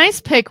 So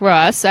nice pick,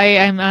 Ross.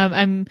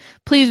 I'm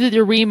pleased with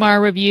your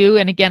Remar review.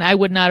 And again, I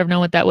would not have known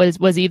what that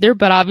was either.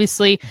 But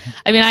obviously,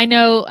 I mean, I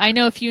know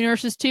a few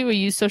nurses too who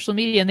use social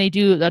media, and they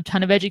do a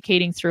ton of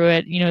educating through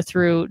it.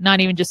 Through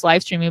not even just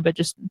live streaming, but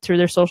just through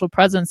their social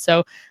presence.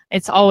 So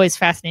it's always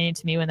fascinating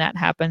to me when that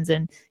happens,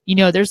 and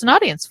there's an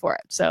audience for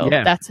it. So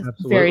that's a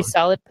very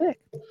solid pick.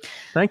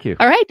 Thank you.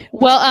 All right.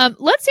 Well,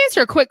 let's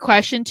answer a quick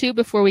question too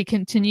before we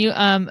continue.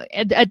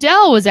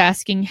 Adele was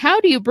asking, how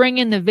do you bring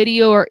in the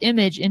video or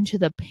image into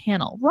the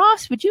panel?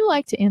 Ross, would you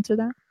like to answer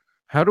that?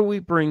 How do we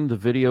bring the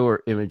video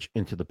or image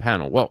into the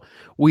panel? Well,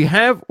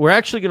 we're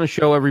actually going to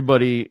show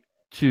everybody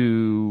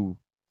to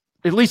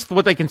at least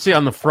what they can see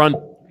on the front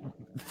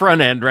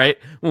end, right?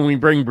 When we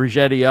bring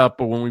Bridgetti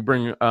up, or when we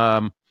bring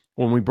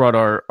when we brought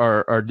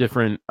our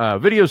different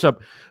videos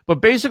up.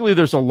 But basically,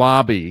 there's a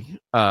lobby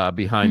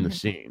behind the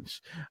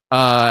scenes.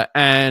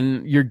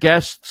 And your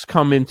guests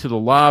come into the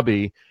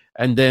lobby,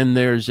 and then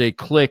there's a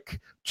click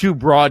to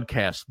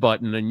broadcast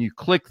button, and you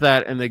click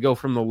that, and they go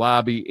from the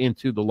lobby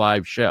into the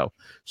live show.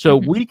 So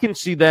we can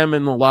see them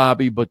in the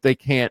lobby, but they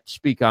can't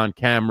speak on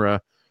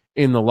camera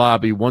in the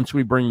lobby. Once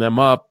we bring them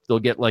up, they'll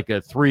get like a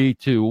 3,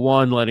 2,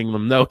 1, letting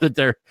them know that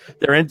they're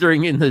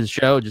entering into the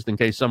show, just in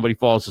case somebody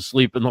falls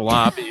asleep in the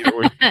lobby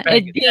or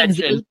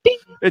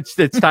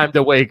it's time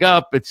to wake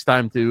up. It's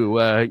time to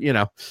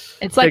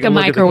it's like a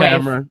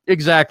microwave.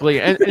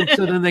 Exactly. And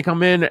so then they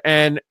come in,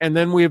 and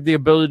then we have the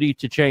ability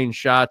to change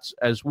shots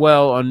as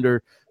well.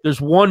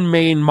 There's one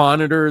main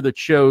monitor that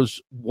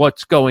shows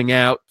what's going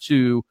out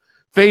to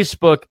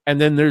Facebook, and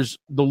then there's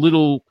the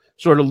little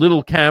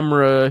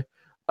camera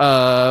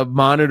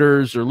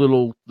monitors or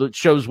that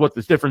shows what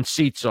the different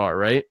seats are,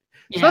 right?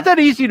 Yeah. It's not that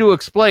easy to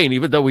explain,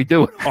 even though we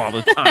do it all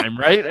the time,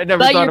 right? I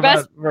never thought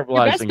about verbalizing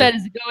your best bet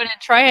is to go in and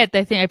try it.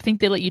 I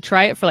think they let you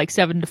try it for like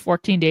 7 to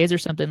 14 days or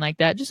something like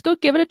that. Just go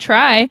give it a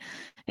try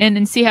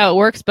and see how it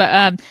works.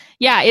 But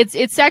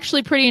it's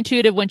actually pretty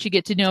intuitive once you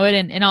get to know it,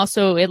 and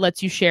also it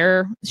lets you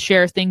share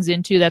things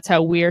into. That's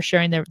how we are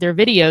sharing their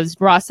videos.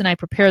 Ross and I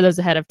prepare those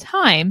ahead of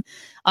time.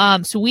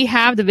 So we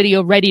have the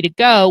video ready to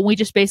go. We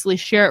just basically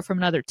share it from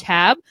another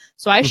tab.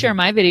 So I share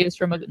my videos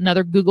from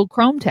another Google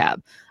Chrome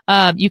tab.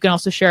 You can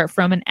also share it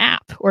from an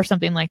app or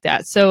something like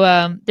that. So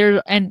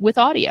and with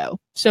audio.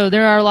 So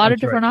there are a lot of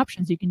different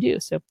options you can do.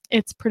 So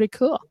it's pretty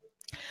cool.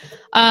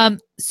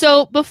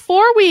 So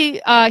before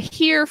we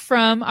hear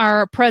from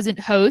our present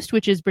host,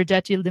 which is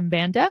Bridgetti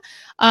Banda,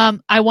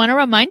 I want to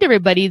remind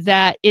everybody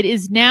that it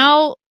is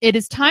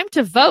time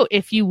to vote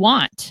if you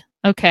want.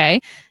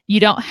 Okay.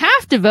 You don't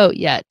have to vote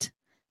yet,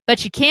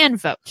 but you can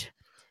vote.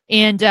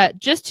 And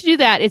just to do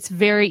that, it's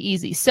very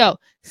easy. So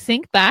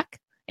think back.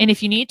 And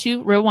if you need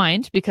to,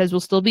 rewind, because we'll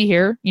still be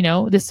here.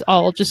 This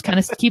all just kind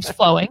of keeps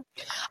flowing.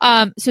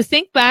 So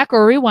think back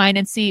or rewind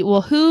and see,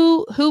 well,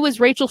 who was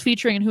Rachel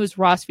featuring and who was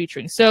Ross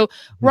featuring? So,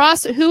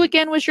 Ross, who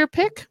again was your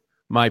pick?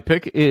 My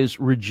pick is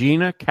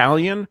Regina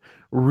Callion,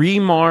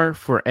 Remar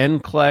for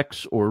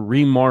NCLEX, or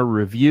Remar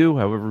Review,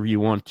 however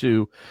you want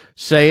to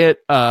say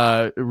it.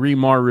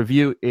 Remar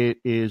Review, it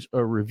is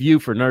a review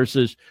for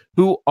nurses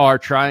who are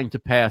trying to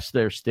pass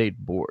their state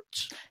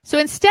boards. So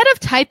instead of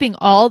typing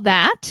all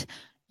that,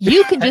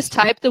 you can just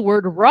type the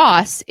word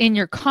Ross in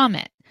your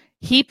comment.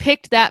 He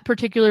picked that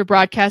particular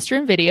broadcaster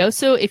and video.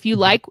 So if you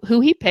like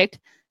who he picked,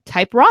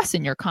 type Ross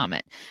in your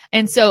comment.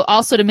 And so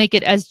also to make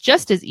it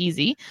just as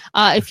easy,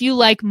 if you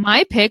like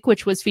my pick,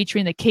 which was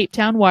featuring the Cape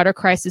Town Water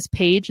Crisis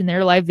page and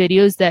their live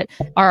videos that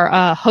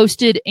are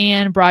hosted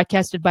and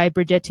broadcasted by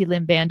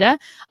Bridgetti Banda,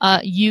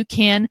 you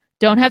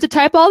don't have to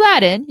type all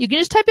that in. You can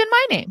just type in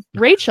my name,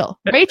 Rachel.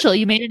 Rachel,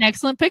 you made an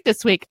excellent pick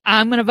this week.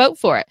 I'm going to vote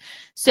for it.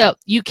 So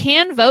you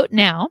can vote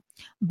now.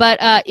 But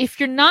if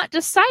you're not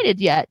decided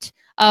yet,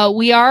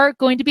 we are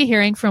going to be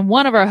hearing from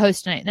one of our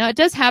hosts tonight. Now, it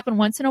does happen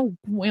once in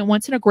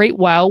a great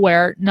while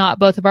where not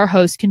both of our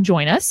hosts can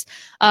join us,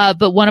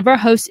 but one of our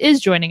hosts is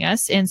joining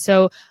us, and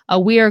so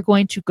we are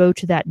going to go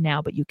to that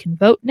now. But you can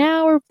vote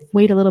now or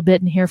wait a little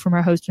bit and hear from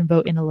our host and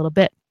vote in a little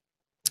bit.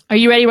 Are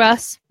you ready,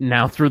 Russ?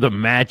 Now, through the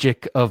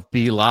magic of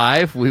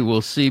BeLive, we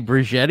will see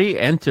Bridgetti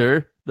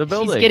enter the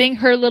building. She's getting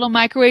her little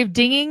microwave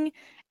dinging,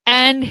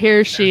 and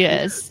here she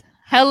is.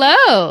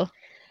 Hello.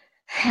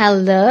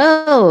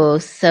 Hello.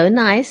 So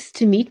nice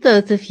to meet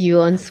both of you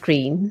on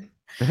screen.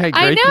 Hey, great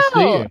I know. to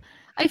see you.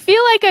 I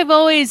feel like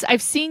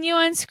I've seen you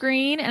on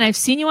screen and I've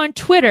seen you on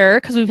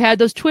Twitter because we've had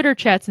those Twitter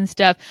chats and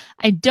stuff.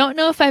 I don't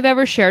know if I've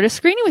ever shared a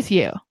screen with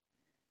you.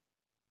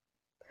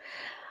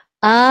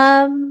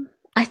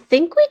 I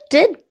think we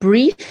did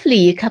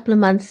briefly a couple of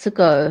months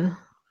ago.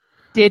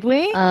 Did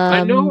we?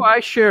 I know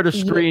I shared a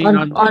screen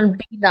on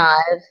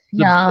BeLive.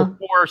 Yeah.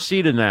 Before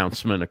seat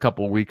announcement a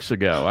couple of weeks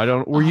ago. I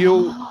don't. Were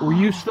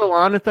you still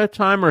on at that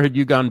time, or had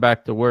you gone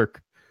back to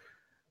work,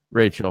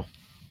 Rachel?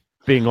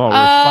 Being all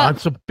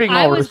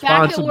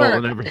responsible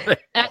and everything.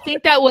 I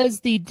think that was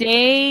the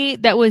day.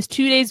 That was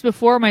 2 days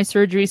before my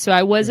surgery, so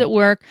I was at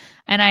work,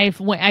 and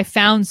I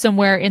found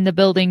somewhere in the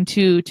building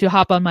to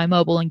hop on my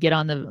mobile and get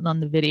on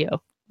the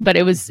video. But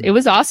it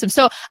was awesome.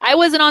 So I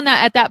wasn't on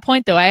that at that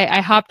point though.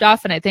 I hopped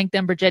off and I thanked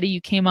them. Bridgetti,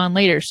 you came on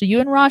later. So you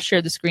and Ross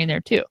shared the screen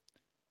there too.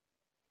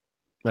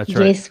 That's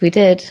right. Yes, we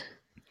did.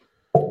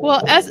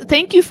 Well,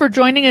 thank you for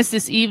joining us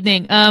this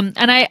evening. And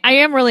I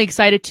am really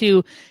excited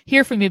to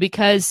hear from you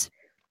because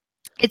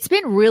it's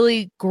been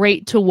really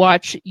great to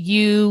watch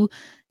you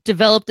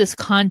develop this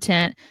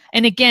content.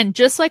 And again,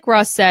 just like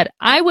Ross said,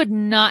 I would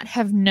not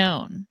have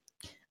known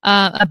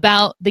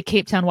about the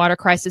Cape Town water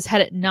crisis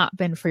had it not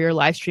been for your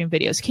live stream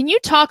videos. Can you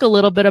talk a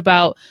little bit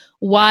about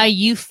why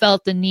you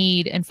felt the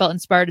need and felt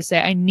inspired to say,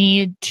 I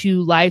need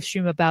to live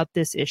stream about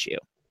this issue?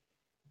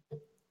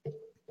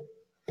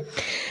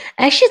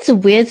 Actually, it's a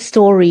weird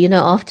story.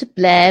 After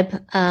Blab,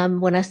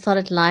 when I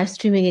started live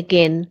streaming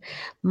again,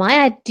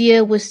 my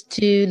idea was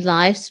to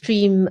live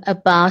stream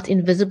about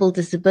invisible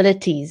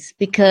disabilities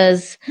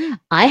because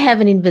I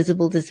have an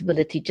invisible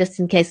disability, just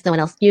in case no one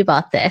else knew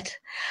about that.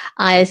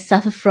 I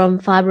suffer from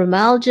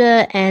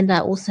fibromyalgia and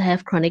I also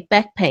have chronic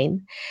back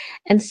pain.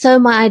 And so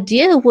my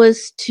idea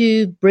was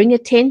to bring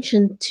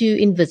attention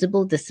to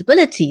invisible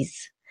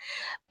disabilities.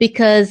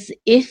 Because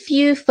if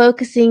you're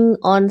focusing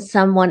on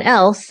someone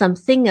else,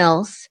 something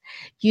else,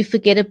 you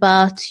forget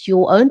about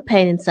your own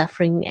pain and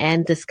suffering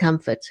and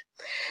discomfort.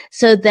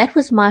 So that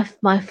was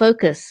my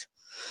focus.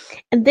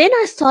 And then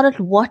I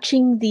started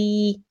watching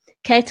the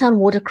Cape Town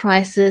water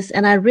crisis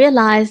and I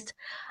realized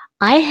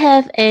I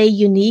have a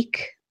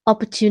unique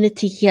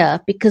opportunity here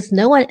because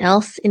no one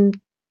else in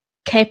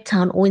Cape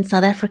Town or in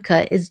South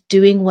Africa is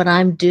doing what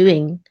I'm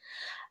doing,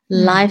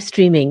 live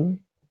streaming.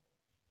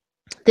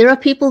 There are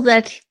people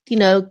that,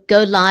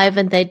 go live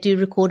and they do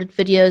recorded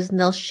videos and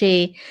they'll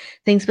share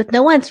things, but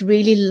no one's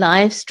really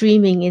live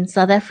streaming in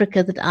South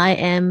Africa that I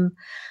am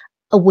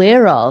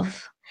aware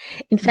of.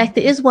 In fact,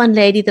 there is one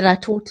lady that I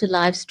taught to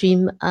live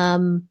stream,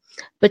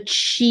 but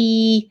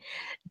she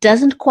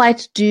doesn't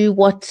quite do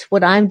what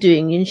I'm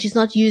doing, and she's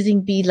not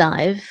using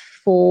BeLive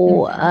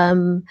for,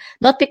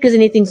 not because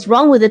anything's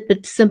wrong with it,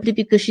 but simply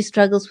because she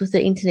struggles with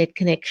the internet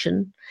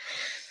connection.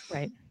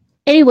 Right.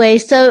 Anyway,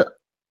 so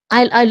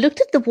I looked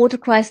at the water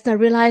crisis and I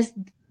realized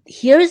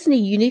here is a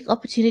unique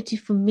opportunity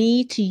for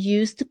me to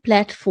use the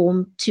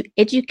platform to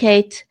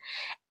educate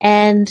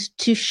and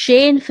to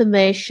share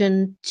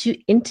information, to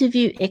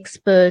interview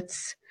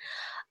experts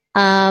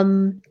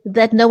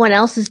that no one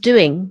else is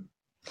doing.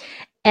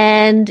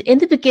 And in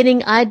the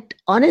beginning, I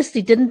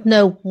honestly didn't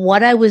know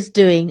what I was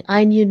doing.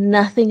 I knew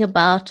nothing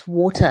about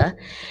water.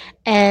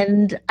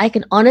 And I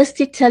can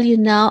honestly tell you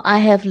now, I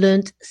have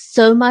learned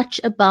so much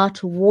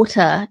about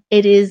water.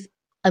 It is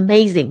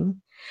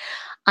amazing.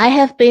 I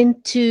have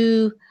been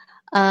to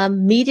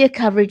media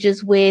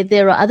coverages where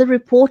there are other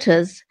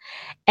reporters,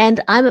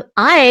 and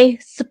I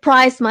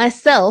surprised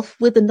myself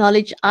with the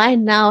knowledge I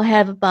now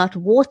have about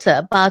water,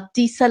 about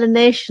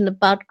desalination,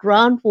 about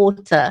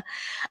groundwater,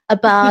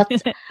 about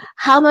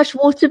how much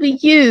water we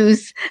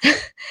use.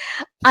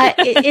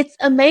 It's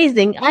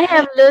amazing. I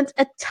have learned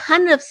a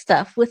ton of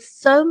stuff with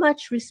so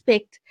much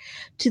respect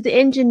to the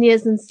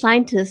engineers and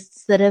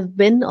scientists that have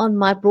been on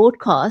my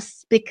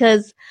broadcasts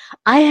because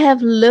I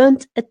have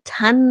learned a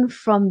ton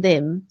from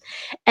them.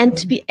 And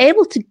to be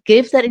able to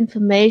give that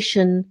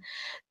information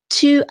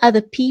to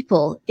other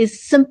people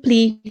is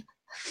simply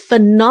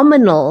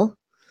phenomenal.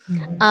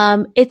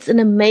 It's an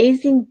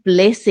amazing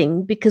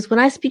blessing because when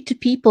I speak to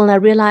people and I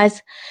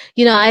realize,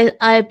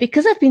 I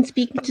because I've been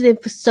speaking to them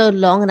for so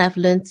long and I've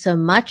learned so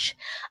much,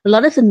 a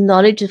lot of the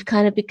knowledge have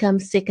kind of become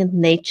second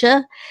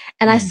nature.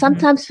 And I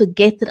sometimes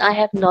forget that I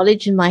have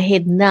knowledge in my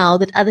head now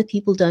that other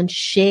people don't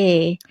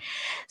share.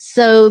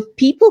 So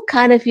people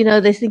kind of,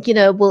 they think,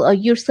 well, are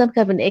you some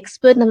kind of an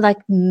expert? And I'm like,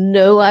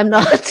 no, I'm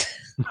not.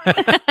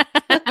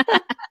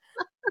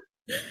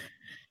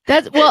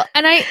 That's well,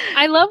 and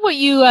I love what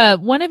you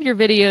one of your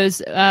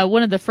videos,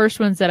 one of the first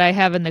ones that I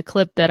have in the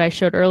clip that I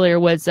showed earlier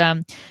was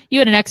you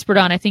had an expert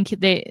on. I think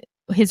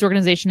his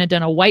organization had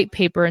done a white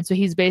paper, and so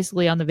he's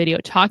basically on the video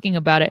talking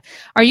about it.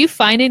 Are you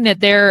finding that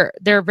they're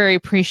very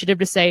appreciative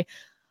to say,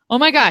 "Oh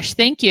my gosh,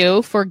 thank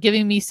you for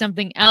giving me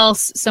something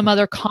else, some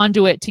other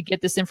conduit to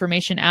get this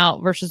information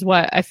out," versus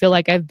what I feel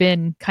like I've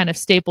been kind of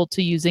stapled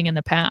to using in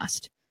the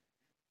past?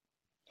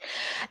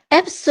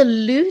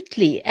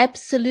 Absolutely,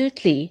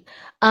 absolutely.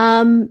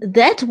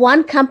 That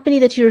one company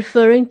that you're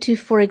referring to,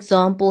 for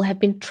example, have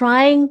been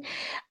trying,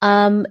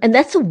 and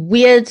that's a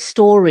weird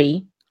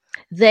story.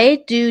 They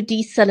do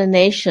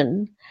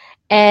desalination,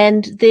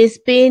 and there's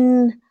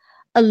been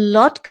a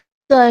lot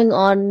going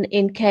on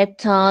in Cape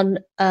Town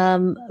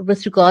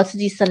with regards to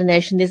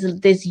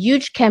desalination. There's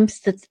huge camps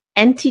that's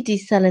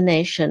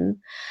anti-desalination.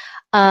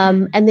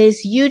 And there's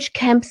huge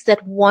camps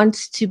that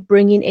want to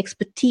bring in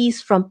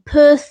expertise from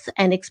Perth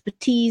and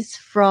expertise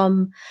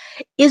from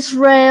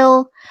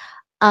Israel.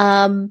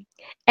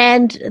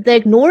 And they're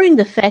ignoring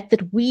the fact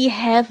that we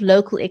have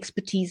local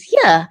expertise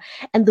here.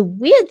 And the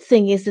weird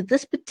thing is that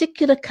this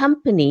particular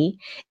company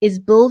is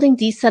building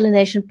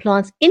desalination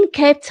plants in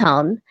Cape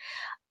Town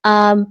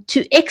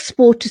to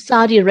export to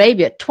Saudi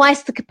Arabia,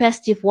 twice the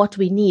capacity of what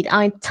we need,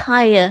 our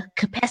entire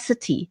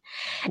capacity.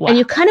 Wow. And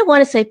you kind of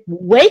want to say,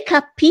 wake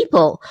up,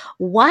 people.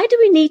 Why do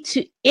we need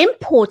to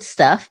import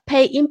stuff,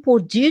 pay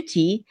import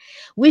duty?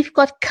 We've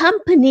got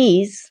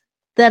companies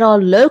that are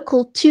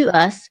local to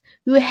us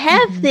who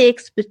have the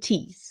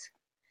expertise.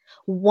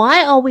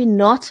 Why are we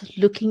not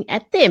looking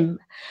at them?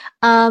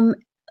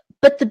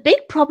 But the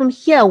big problem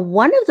here,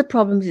 one of the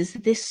problems is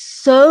that there's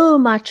so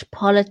much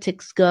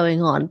politics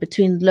going on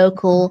between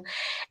local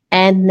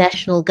and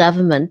national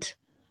government.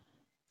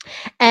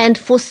 And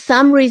for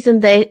some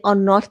reason, they are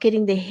not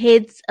getting their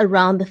heads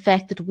around the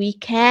fact that we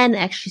can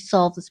actually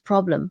solve this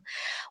problem.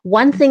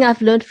 One thing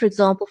I've learned, for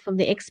example, from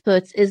the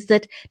experts is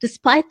that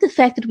despite the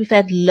fact that we've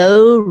had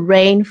low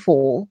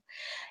rainfall,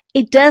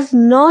 it does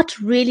not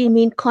really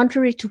mean,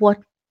 contrary to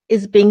what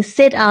is being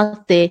said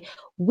out there,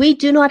 we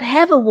do not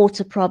have a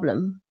water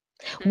problem.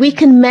 We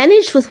can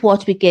manage with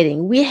what we're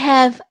getting. We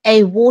have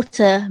a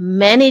water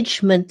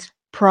management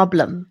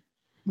problem.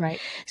 Right.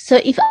 So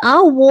if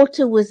our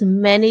water was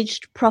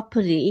managed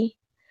properly,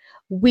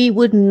 we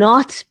would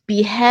not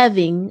be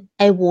having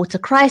a water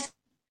crisis.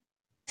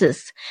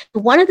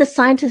 One of the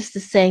scientists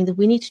is saying that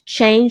we need to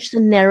change the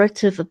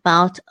narrative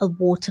about a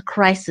water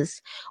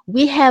crisis.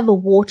 We have a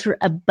water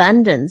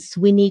abundance.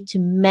 We need to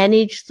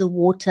manage the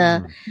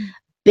water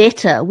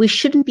better. We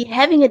shouldn't be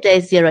having a day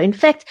zero. In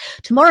fact,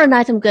 tomorrow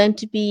night I'm going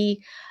to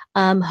be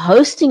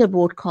hosting a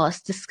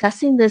broadcast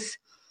discussing this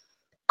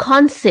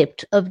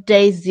concept of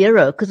day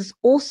zero, because it's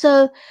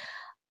also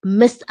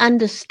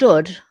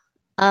misunderstood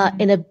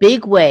in a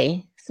big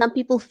way. Some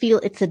people feel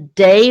it's a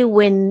day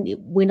when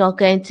we're not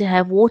going to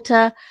have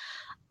water.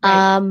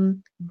 Right.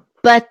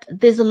 But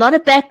there's a lot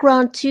of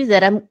background to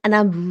that.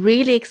 I'm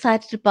really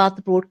excited about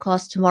the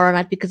broadcast tomorrow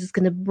night because it's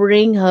going to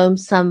bring home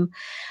some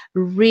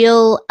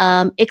real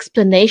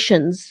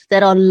explanations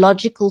that are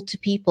logical to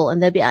people,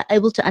 and they'll be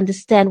able to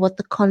understand what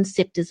the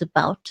concept is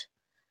about.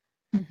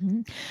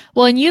 Mm-hmm.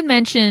 Well, and you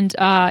mentioned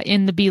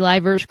in the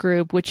BeLivers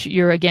group, which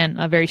you're, again,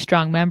 a very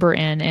strong member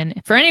in.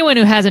 And for anyone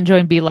who hasn't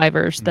joined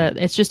BeLivers,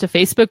 it's just a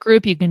Facebook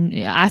group. You can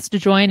ask to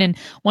join. And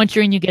once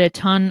you're in, you get a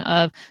ton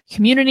of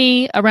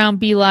community around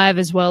BeLive,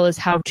 as well as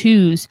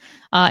how-tos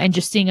and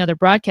just seeing other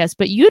broadcasts.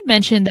 But you had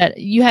mentioned that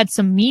you had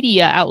some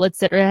media outlets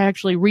that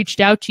actually reached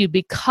out to you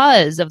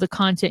because of the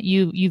content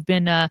you've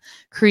been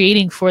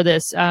creating for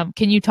this.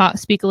 Can you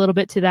speak a little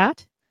bit to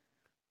that?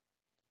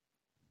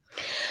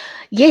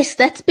 Yes,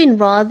 that's been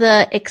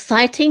rather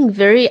exciting,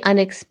 very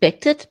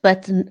unexpected,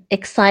 but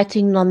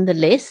exciting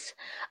nonetheless.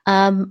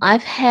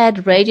 I've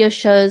had radio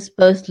shows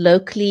both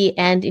locally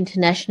and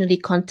internationally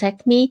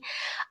contact me.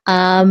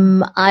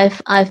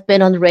 I've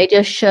been on the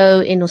radio show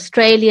in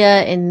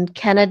Australia, in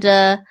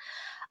Canada,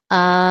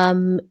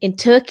 in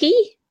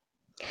Turkey,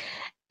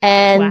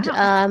 and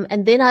wow.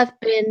 And then I've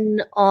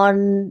been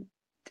on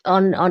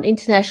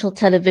international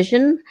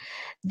television.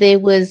 There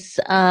was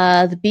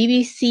the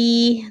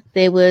BBC.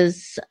 There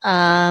was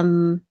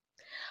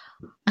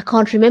I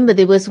can't remember.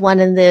 There was one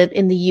in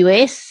the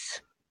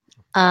US.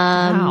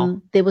 Wow.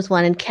 There was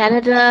one in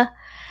Canada.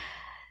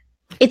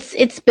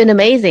 It's been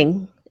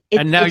amazing.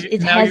 And now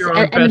you're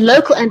on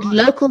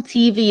local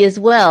TV as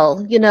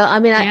well. You know, I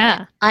mean,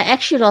 I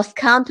actually lost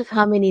count of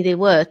how many there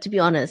were, to be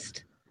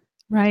honest.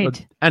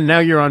 Right. And now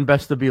you're on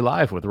Best of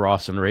BeLive with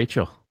Ross and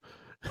Rachel.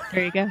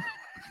 There you go.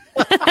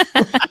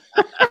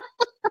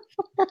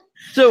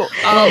 So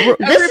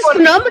this is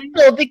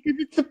phenomenal because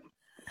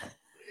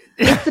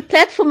it's the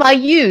platform I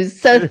use.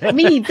 So for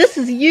me, this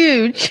is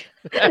huge.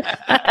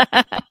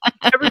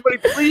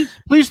 Everybody,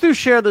 please do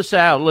share this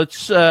out. Let's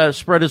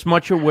spread as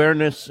much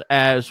awareness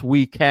as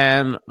we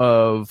can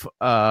of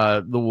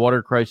the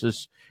water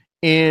crisis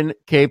in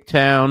Cape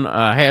Town.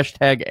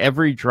 Hashtag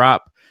every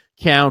drop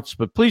counts.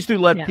 But please do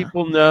let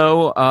people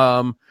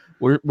know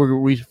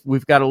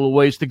we've got a little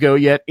ways to go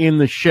yet in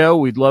the show.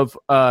 We'd love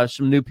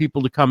some new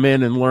people to come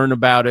in and learn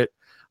about it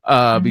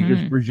because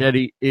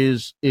Bridgetti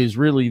is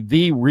really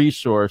the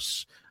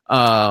resource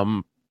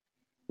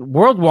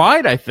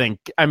worldwide. I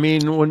think. I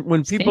mean,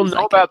 when people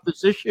know about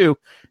this issue,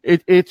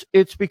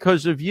 it's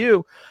because of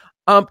you.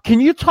 Can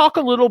you talk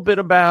a little bit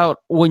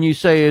about when you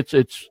say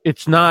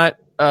it's not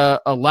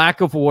a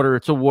lack of water,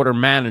 it's a water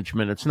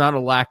management. It's not a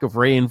lack of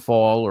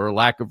rainfall or a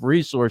lack of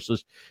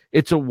resources.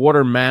 It's a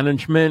water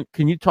management.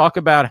 Can you talk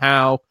about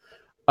how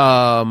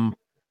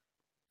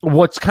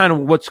what's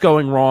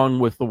going wrong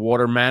with the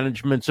water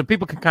management so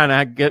people can kind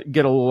of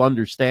get a little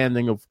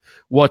understanding of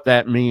what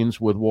that means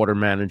with water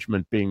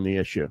management being the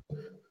issue?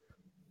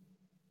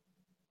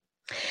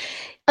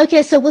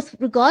 Okay, so with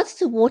regards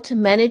to water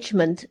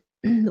management,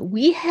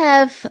 we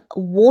have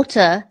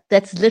water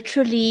that's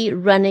literally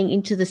running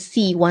into the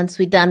sea once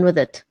we're done with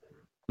it.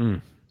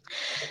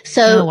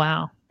 So,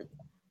 wow.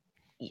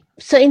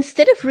 So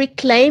instead of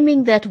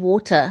reclaiming that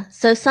water,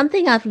 so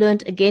something I've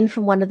learned again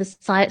from one of the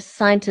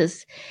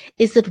scientists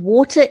is that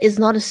water is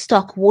not a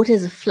stock, water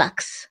is a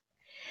flux.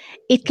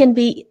 It can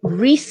be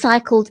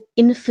recycled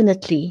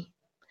infinitely,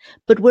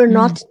 but we're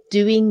not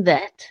doing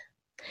that.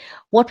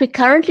 What we're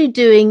currently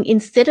doing,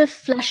 instead of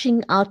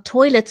flushing our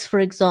toilets, for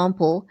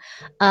example,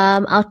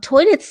 our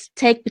toilets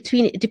take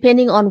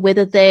depending on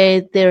whether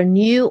they're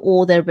new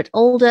or they're a bit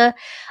older,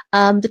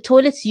 the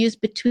toilets use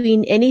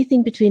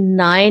anything between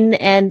 9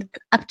 and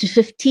up to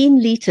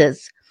 15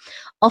 liters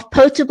of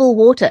potable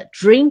water.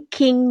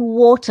 Drinking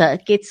water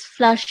gets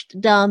flushed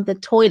down the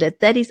toilet.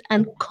 That is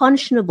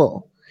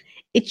unconscionable.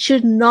 It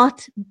should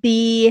not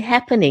be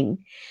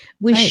happening.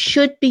 We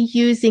should be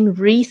using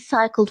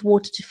recycled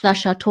water to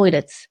flush our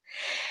toilets.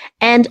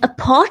 And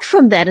apart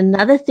from that,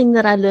 another thing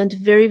that I learned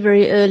very,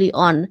 very early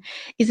on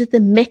is that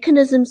the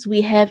mechanisms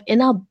we have in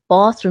our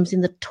bathrooms,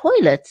 in the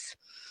toilets,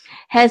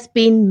 has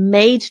been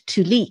made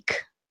to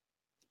leak.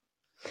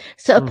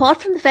 So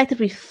apart from the fact that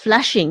we're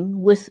flushing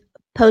with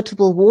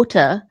potable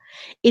water,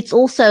 it's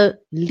also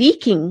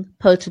leaking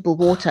potable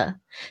water.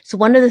 So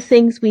one of the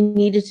things we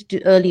needed to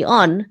do early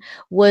on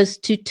was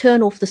to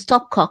turn off the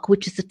stopcock,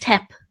 which is the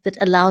tap that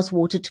allows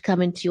water to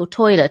come into your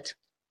toilet.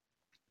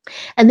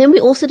 And then we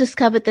also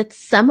discovered that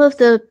some of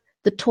the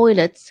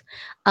toilets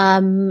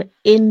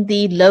in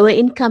the lower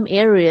income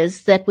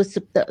areas that was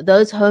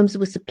those homes that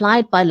were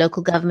supplied by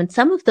local government,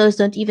 some of those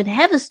don't even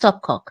have a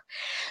stopcock.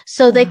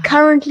 So they're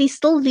currently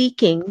still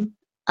leaking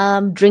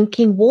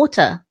drinking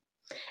water.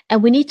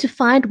 And we need to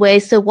find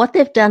ways. So what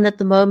they've done at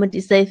the moment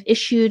is they've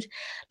issued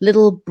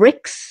little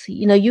bricks.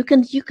 You know, you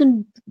can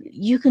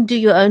do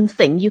your own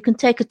thing. You can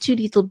take a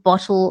 2-liter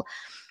bottle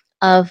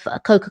of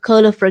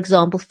Coca-Cola, for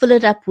example, fill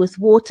it up with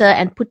water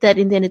and put that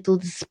in there, and it will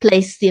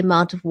displace the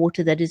amount of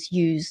water that is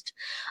used.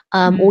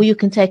 Or you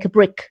can take a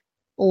brick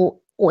or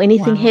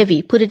anything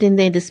heavy, put it in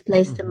there,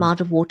 displace the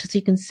amount of water, so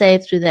you can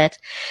save through that.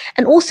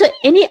 And also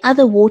any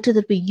other water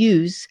that we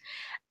use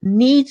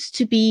needs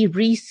to be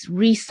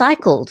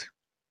recycled.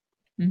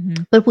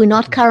 But we're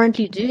not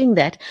currently doing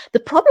that. The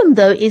problem,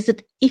 though, is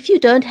that if you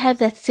don't have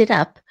that set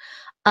up,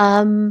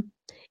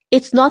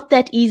 it's not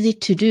that easy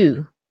to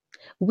do.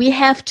 We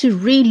have to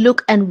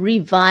relook and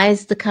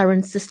revise the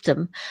current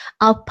system.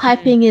 Our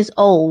piping is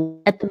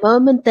old. At the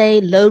moment,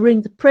 they're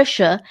lowering the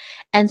pressure,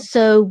 and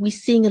so we're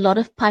seeing a lot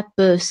of pipe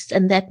bursts,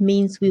 and that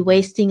means we're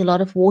wasting a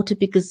lot of water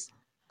because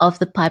of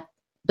the pipe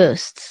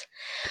bursts.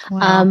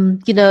 Wow.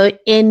 You know,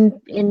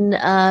 in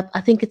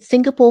I think it's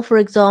Singapore, for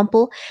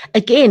example,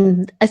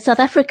 again, a South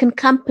African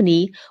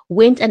company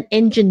went and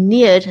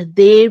engineered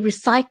their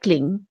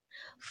recycling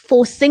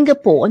for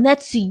Singapore, and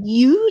that's a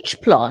huge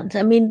plant.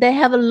 I mean, they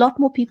have a lot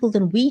more people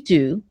than we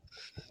do,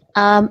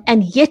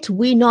 and yet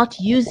we're not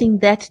using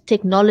that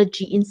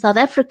technology in South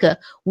Africa.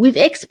 We've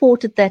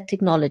exported that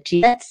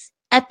technology. That's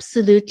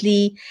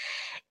absolutely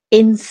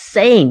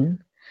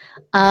insane.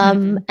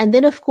 And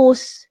then, of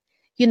course,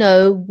 you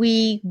know,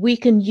 we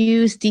can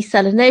use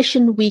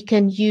desalination. We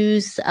can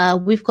use,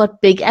 we've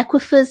got big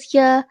aquifers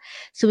here,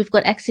 so we've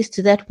got access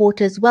to that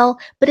water as well.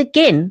 But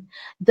again,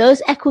 those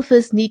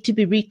aquifers need to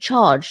be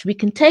recharged. We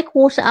can take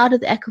water out of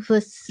the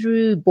aquifers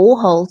through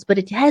boreholes, but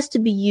it has to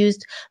be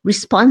used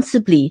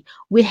responsibly.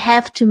 We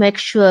have to make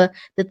sure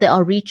that they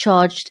are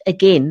recharged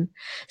again.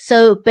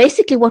 So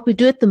basically what we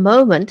do at the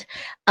moment,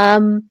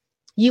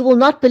 you will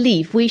not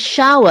believe, we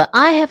shower.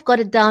 I have got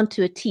it down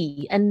to a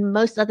T, and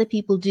most other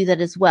people do that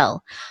as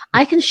well.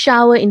 I can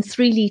shower in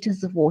 3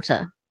 liters of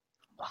water.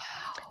 Wow.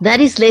 That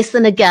is less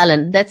than a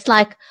gallon. That's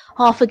like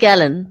half a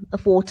gallon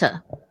of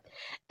water.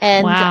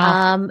 And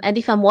and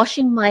if I'm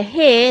washing my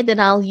hair, then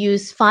I'll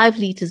use 5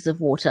 liters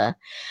of water.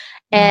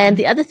 And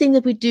the other thing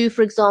that we do,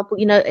 for example,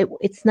 you know,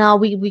 it's now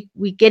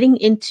we're getting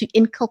into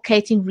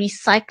inculcating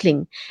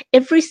recycling.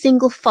 Every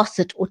single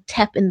faucet or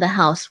tap in the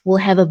house will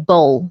have a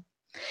bowl,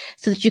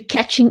 so that you're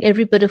catching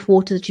every bit of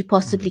water that you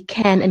possibly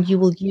can, and you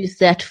will use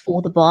that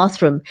for the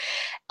bathroom.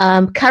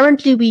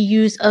 Currently, we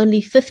use only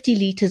 50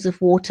 liters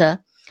of water,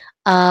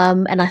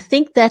 and I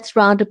think that's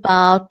round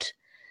about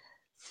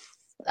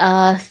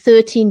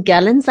 13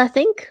 gallons, I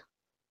think.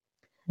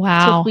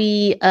 That's what Wow.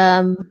 we,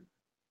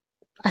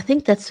 I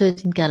think that's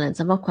 13 gallons.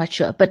 I'm not quite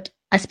sure, but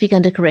I speak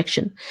under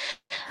correction.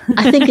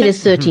 I think it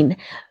is 13.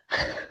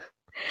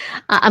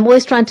 I'm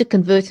always trying to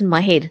convert in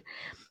my head.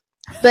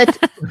 But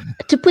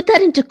to put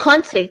that into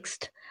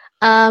context,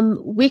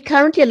 we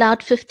currently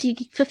allowed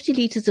 50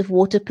 liters of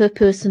water per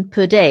person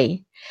per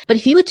day. But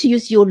if you were to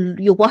use your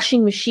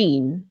washing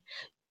machine,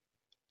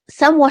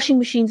 some washing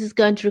machines is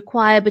going to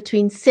require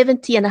between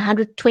 70 and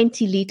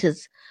 120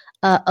 liters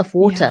of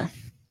water. Yeah.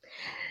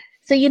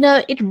 So,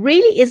 it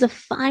really is a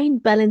fine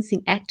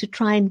balancing act to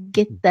try and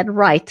get that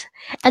right.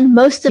 And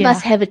most of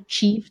us have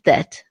achieved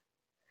that.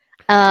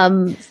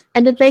 And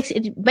it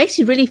makes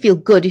you really feel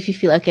good if you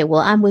feel, okay, well,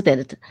 I'm within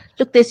it.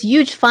 Look, there's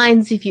huge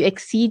fines if you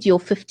exceed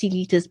your 50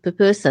 liters per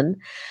person.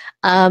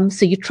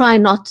 So you try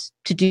not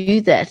to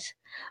do that.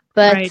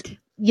 But,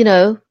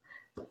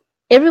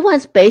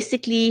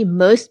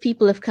 most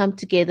people have come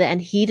together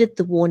and heeded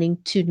the warning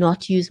to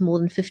not use more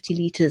than 50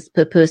 liters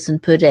per person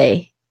per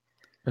day.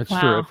 That's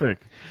terrific.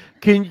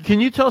 Can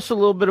you tell us a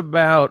little bit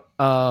about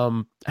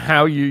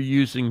how you're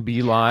using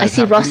BeLive? I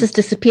see Ross has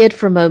disappeared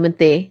for a moment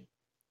there.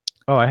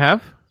 Oh, I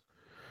have?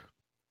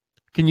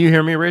 Can you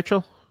hear me,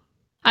 Rachel?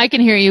 I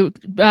can hear you.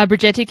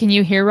 Bridgetti, can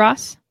you hear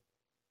Ross?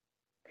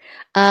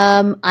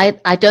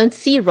 I don't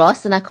see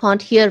Ross and I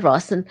can't hear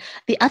Ross. And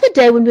the other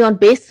day when we were on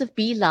Best of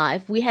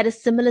BeLive, we had a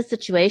similar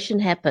situation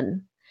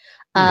happen.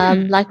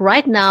 Like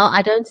right now,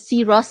 I don't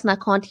see Ross and I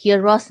can't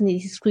hear Ross and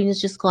his screen has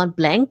just gone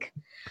blank.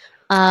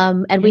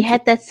 And we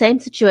had that same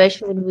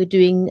situation when we were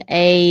doing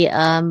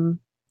the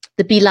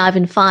BeLive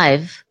in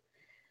 5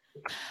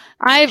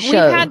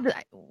 show.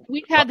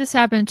 We've had this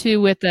happen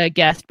too with a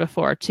guest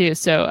before too.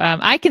 So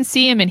I can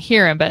see him and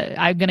hear him, but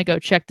I'm gonna go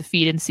check the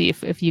feed and see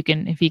if he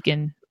can.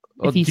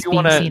 Do you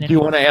want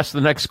to ask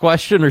the next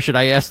question, or should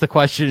I ask the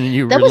question and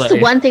you? That was the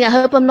one thing. I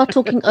hope I'm not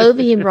talking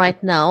over him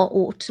right now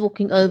or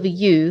talking over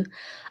you.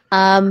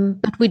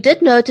 But we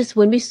did notice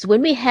when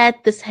we had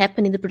this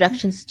happen in the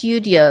production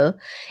studio,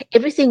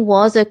 everything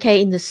was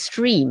okay in the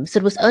stream. So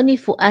it was only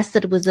for us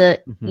that it was in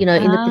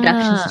the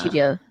production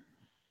studio.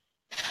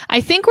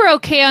 I think we're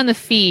okay on the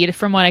feed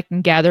from what I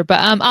can gather, but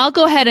I'll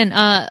go ahead and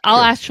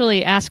I'll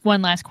actually ask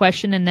one last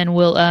question and then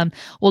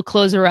we'll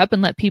close her up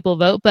and let people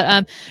vote.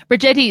 But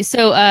Bridgetti,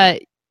 so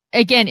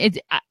again,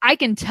 I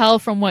can tell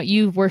from what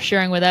you were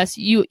sharing with us,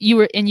 you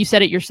were, and you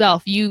said it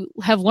yourself, you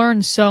have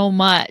learned so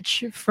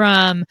much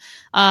from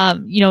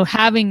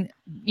having,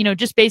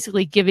 just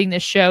basically giving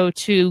this show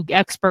to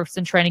experts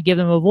and trying to give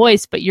them a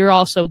voice, but you're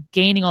also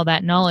gaining all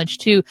that knowledge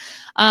too.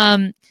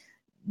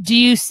 Do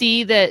you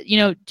see that,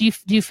 do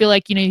you feel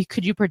like,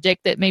 could you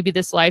predict that maybe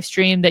this live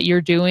stream that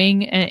you're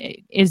doing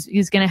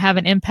is going to have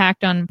an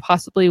impact on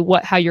possibly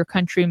how your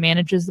country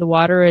manages the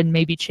water and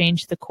maybe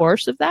change the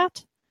course of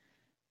that?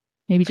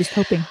 Maybe just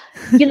hoping.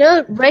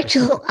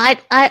 Rachel,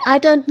 I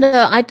don't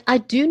know. I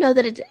do know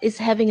that it is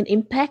having an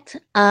impact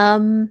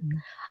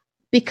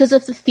because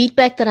of the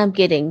feedback that I'm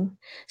getting.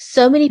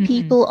 So many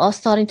people are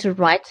starting to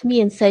write to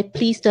me and say,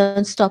 please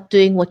don't stop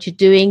doing what you're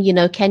doing.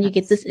 Can you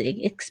get this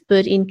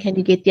expert in? Can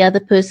you get the other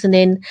person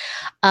in?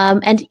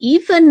 And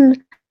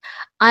even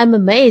I'm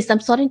amazed. I'm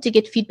starting to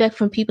get feedback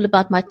from people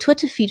about my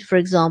Twitter feed, for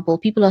example.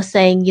 People are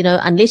saying,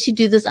 unless you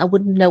do this, I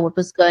wouldn't know what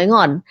was going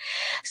on.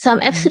 So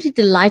I'm absolutely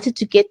delighted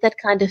to get that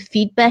kind of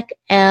feedback.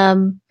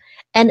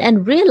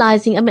 And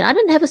realizing, I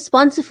don't have a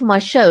sponsor for my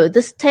show.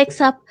 This takes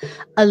up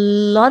a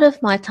lot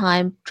of my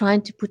time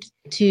trying to put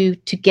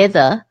it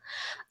together.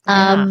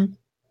 And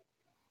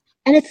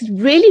it's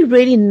really,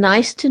 really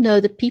nice to know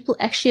that people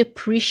actually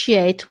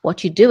appreciate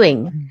what you're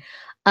doing.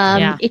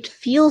 It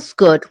feels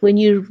good when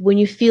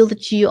you feel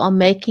that you are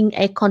making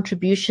a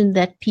contribution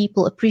that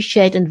people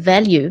appreciate and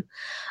value.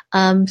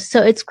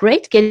 So it's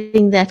great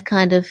getting that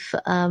kind of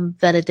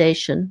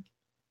validation.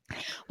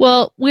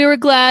 Well, we were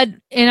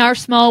glad in our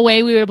small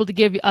way we were able to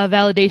give a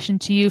validation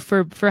to you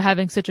for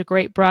having such a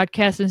great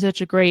broadcast and such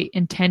a great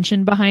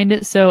intention behind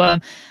it. So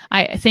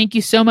I thank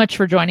you so much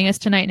for joining us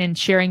tonight and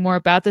sharing more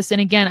about this. And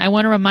again, I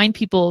want to remind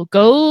people,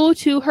 go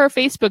to her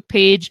Facebook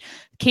page,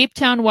 Cape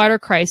Town Water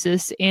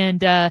Crisis, and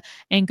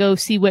go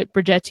see what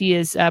Bridgetti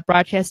is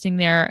broadcasting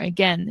there.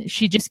 Again,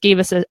 she just gave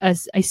us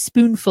a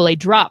spoonful, a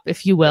drop,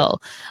 if you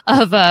will,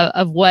 of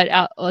what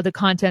the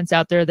contents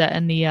out there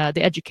and the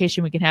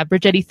education we can have.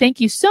 Bridgetti,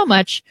 thank you so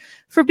much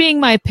for being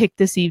my pick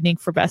this evening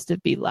for Best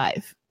of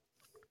BeLive.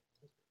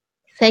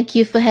 Thank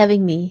you for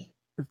having me.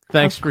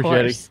 Thanks,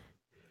 Bridgetti.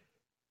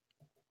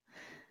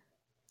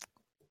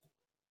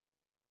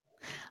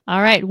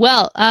 All right.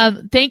 Well,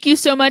 thank you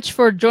so much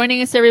for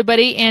joining us,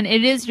 everybody. And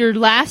it is your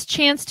last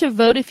chance to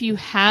vote if you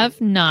have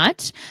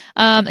not.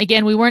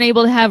 Again, we weren't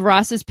able to have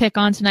Ross's pick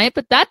on tonight,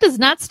 but that does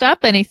not stop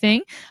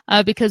anything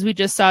because we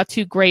just saw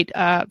two great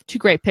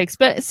picks.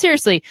 But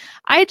seriously,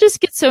 I just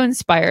get so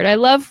inspired. I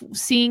love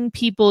seeing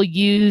people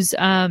use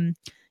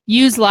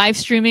live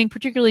streaming,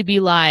 particularly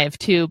BeLive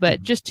too,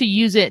 but just to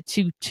use it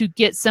to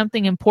get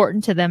something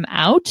important to them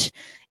out.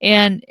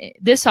 And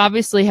this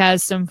obviously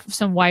has some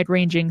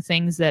wide-ranging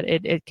things that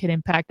it could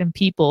impact in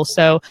people.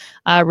 So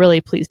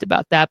really pleased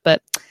about that.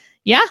 But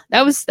yeah,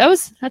 that's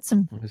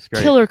some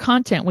killer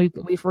content we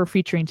were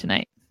featuring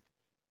tonight.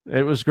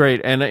 It was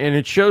great, and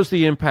it shows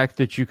the impact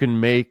that you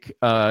can make.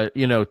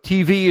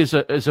 TV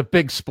is a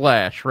big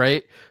splash,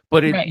 right?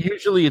 But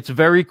usually it's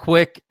very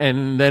quick,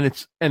 and then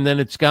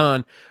it's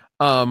gone.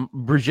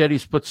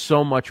 Bridgetti's put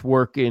so much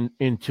work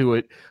into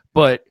it,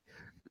 but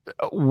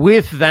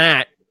with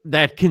that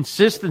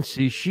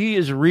consistency, she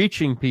is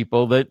reaching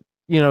people that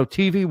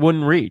TV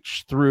wouldn't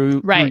reach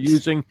through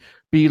using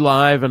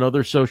BeLive and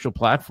other social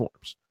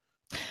platforms.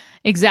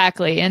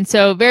 Exactly. And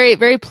so very,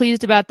 very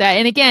pleased about that.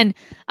 And again,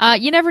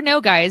 you never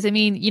know, guys. I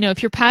mean,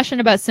 if you're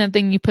passionate about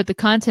something, you put the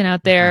content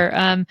out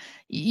there,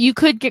 you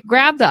could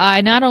grab the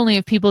eye, not only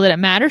of people that it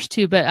matters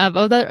to, but of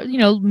other,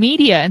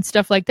 media and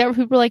stuff like that, where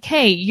people are like,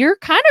 hey, you're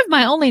kind of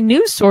my only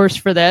news source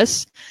for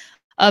this,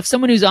 of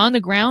someone who's on the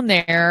ground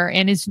there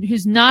and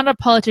who's not a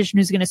politician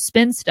who's going to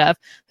spin stuff,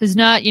 who's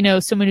not,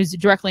 someone who's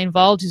directly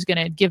involved, who's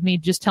going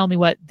to tell me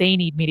what they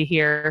need me to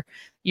hear.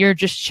 You're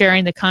just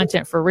sharing the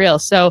content for real.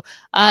 So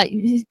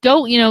guys,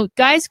 go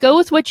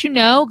with what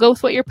go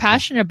with what you're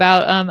passionate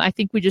about. I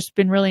think we've just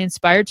been really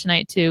inspired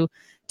tonight to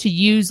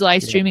use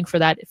live streaming for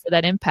that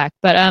impact.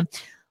 But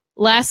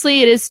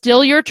lastly, it is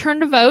still your turn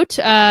to vote.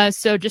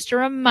 So just a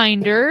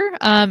reminder,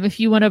 if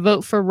you want to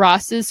vote for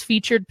Ross's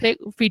featured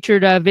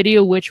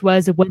video, which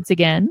was once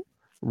again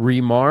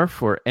Remar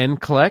for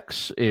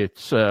NCLEX.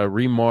 It's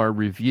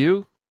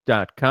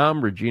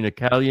remarreview.com. Regina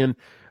Callion,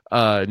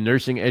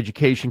 nursing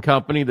education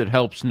company that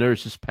helps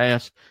nurses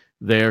pass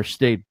their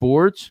state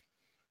boards.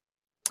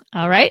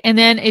 All right. And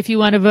then if you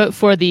want to vote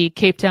for the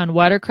Cape Town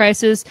water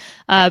crisis,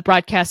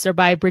 broadcasts are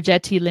by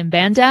Bridgetti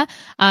Banda.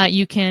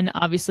 You can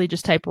obviously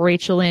just type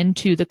Rachel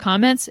into the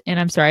comments. And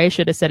I'm sorry, I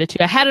should have said it too.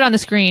 I had it on the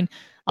screen.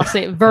 I'll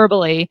say it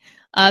verbally.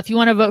 If you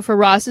want to vote for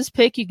Ross's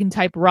pick, you can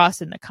type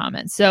Ross in the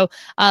comments. So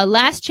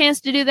last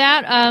chance to do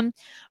that.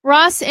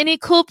 Ross, any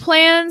cool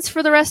plans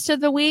for the rest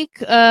of the week?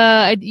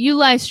 You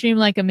live stream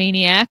like a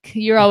maniac.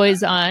 You're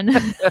always on.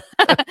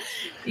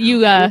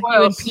 You and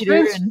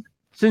Peter.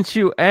 Since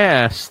you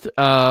asked,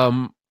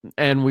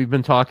 and we've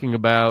been talking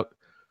about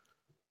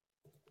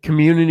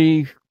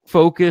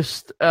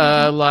community-focused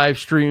live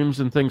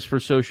streams and things for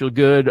social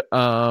good,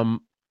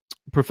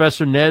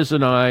 Professor Nez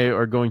and I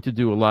are going to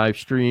do a live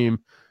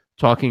stream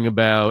talking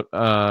about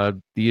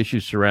the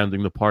issues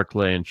surrounding the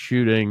Parkland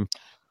shooting.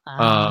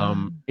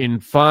 In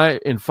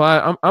five,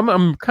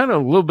 I'm kind of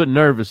a little bit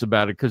nervous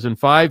about it because in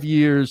 5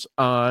 years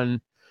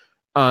on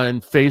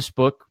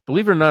Facebook,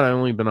 believe it or not, I've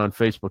only been on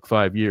Facebook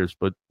 5 years,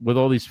 but with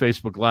all these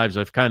Facebook lives,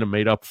 I've kind of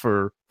made up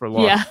for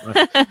lost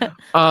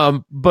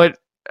time. But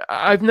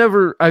I've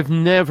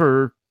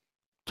never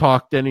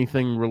talked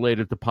anything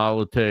related to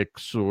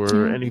politics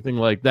or anything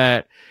like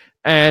that.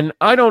 And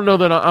I don't know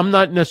that I'm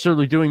not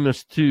necessarily doing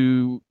this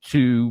to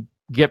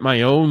get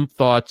my own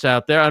thoughts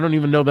out there. I don't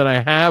even know that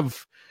I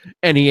have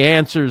any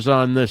answers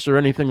on this or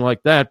anything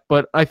like that,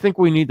 but I think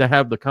we need to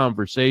have the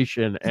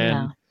conversation.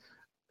 And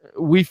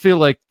we feel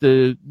like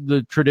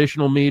the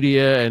traditional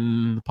media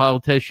and the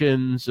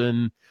politicians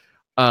and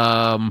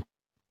a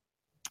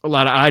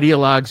lot of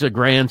ideologues are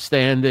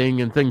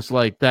grandstanding and things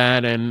like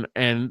that. And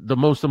the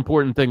most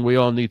important thing we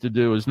all need to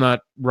do is not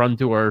run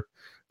to our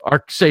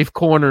safe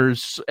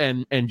corners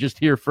and just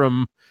hear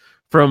from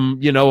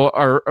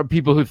our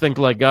people who think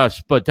like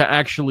us, but to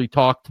actually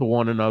talk to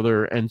one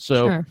another. And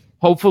so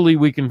hopefully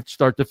we can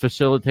start to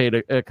facilitate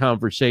a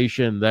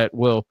conversation that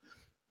will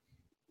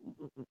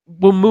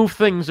move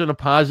things in a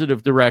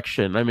positive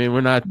direction. I mean,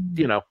 we're not,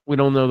 we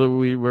don't know that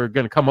we're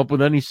going to come up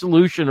with any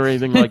solution or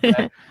anything like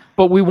that,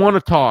 but we want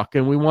to talk,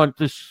 and we want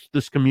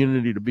this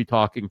community to be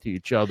talking to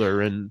each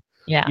other, and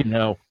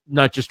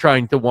not just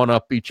trying to one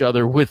up each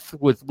other with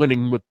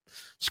winning, with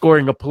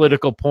scoring a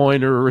political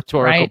point or a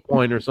rhetorical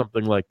point or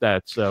something like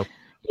that. So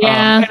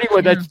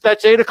anyway,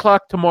 that's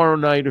 8:00 tomorrow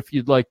night. If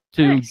you'd like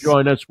to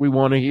join us, we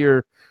want to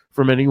hear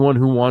from anyone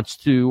who wants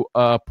to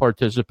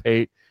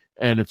participate.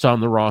 And it's on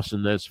the Ross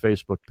and Nez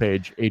Facebook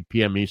page, 8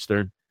 p.m.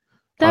 Eastern.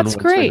 That's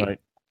great. Night.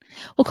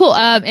 Well, cool.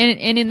 And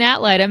in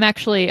that light,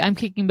 I'm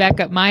kicking back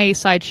up my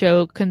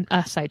sideshow.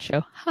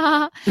 Sideshow.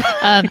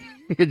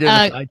 You did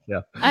a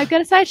sideshow. I've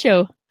got a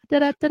sideshow.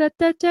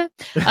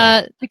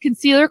 The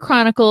Concealer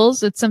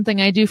Chronicles. It's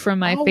something I do from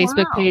my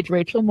Facebook page,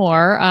 Rachel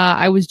Moore.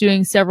 I was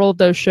doing several of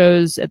those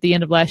shows at the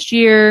end of last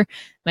year.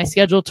 My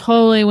schedule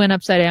totally went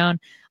upside down.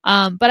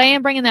 But I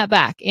am bringing that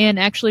back. And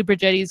actually,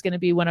 Bridgetti is going to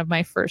be one of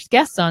my first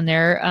guests on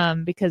there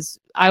because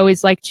I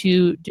always like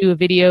to do a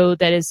video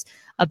that is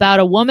about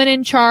a woman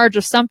in charge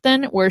of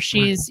something where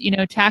she's,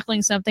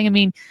 tackling something. I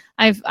mean,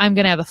 I'm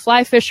going to have a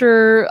fly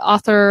fisher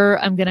author.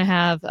 I'm going to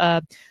have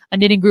a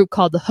knitting group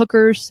called the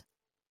Hookers.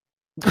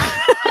 But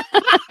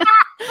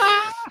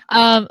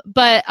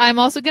I'm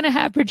also going to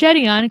have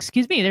Bridgetti on.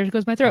 Excuse me, there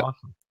goes my throat.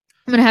 Awesome.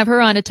 I'm going to have her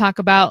on to talk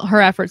about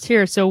her efforts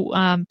here. So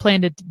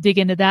plan to dig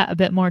into that a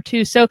bit more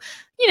too. So,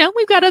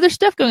 we've got other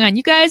stuff going on.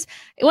 You guys,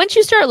 once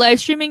you start live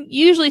streaming,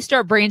 you usually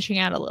start branching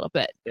out a little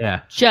bit.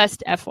 Yeah.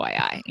 Just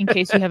FYI, in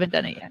case you haven't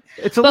done it yet.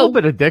 It's a little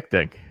bit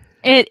addicting.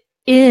 It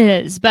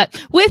is.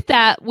 But with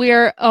that,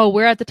 we're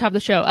at the top of the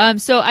show.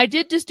 So I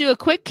did just do a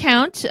quick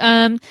count.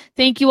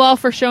 Thank you all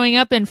for showing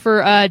up and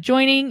for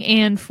joining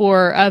and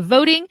for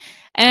voting.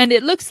 And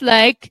it looks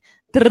like,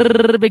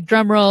 big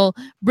drum roll,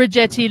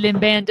 Bridgetti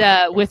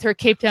Banda with her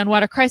Cape Town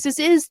Water Crisis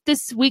is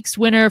this week's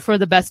winner for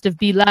the Best of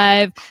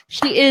BeLive.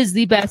 She is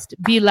the best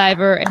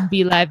BeLiver and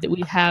BeLive that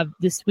we have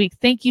this week.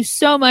 Thank you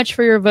so much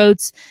for your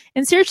votes.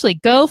 And seriously,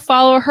 go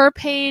follow her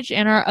page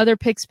and our other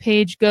picks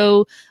page.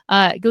 Go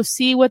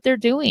see what they're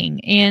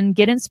doing and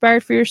get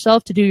inspired for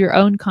yourself to do your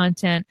own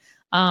content.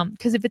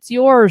 Because if it's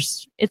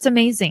yours, it's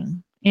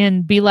amazing.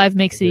 And BeLive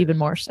makes it even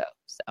more so.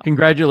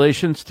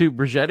 Congratulations to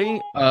Bridgetti.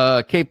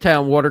 Cape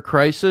Town Water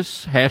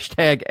Crisis,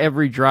 hashtag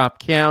every drop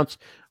counts.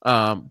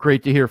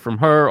 Great to hear from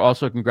her.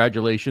 Also,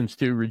 congratulations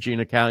to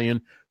Regina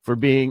Callion for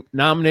being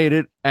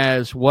nominated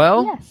as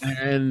well. Yes.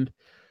 And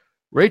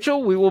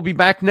Rachel, we will be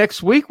back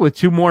next week with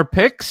 2 more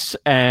picks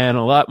and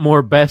a lot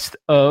more Best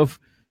of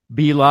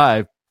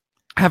BeLive.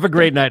 Have a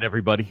great night,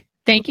 everybody.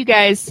 Thank you,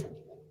 guys.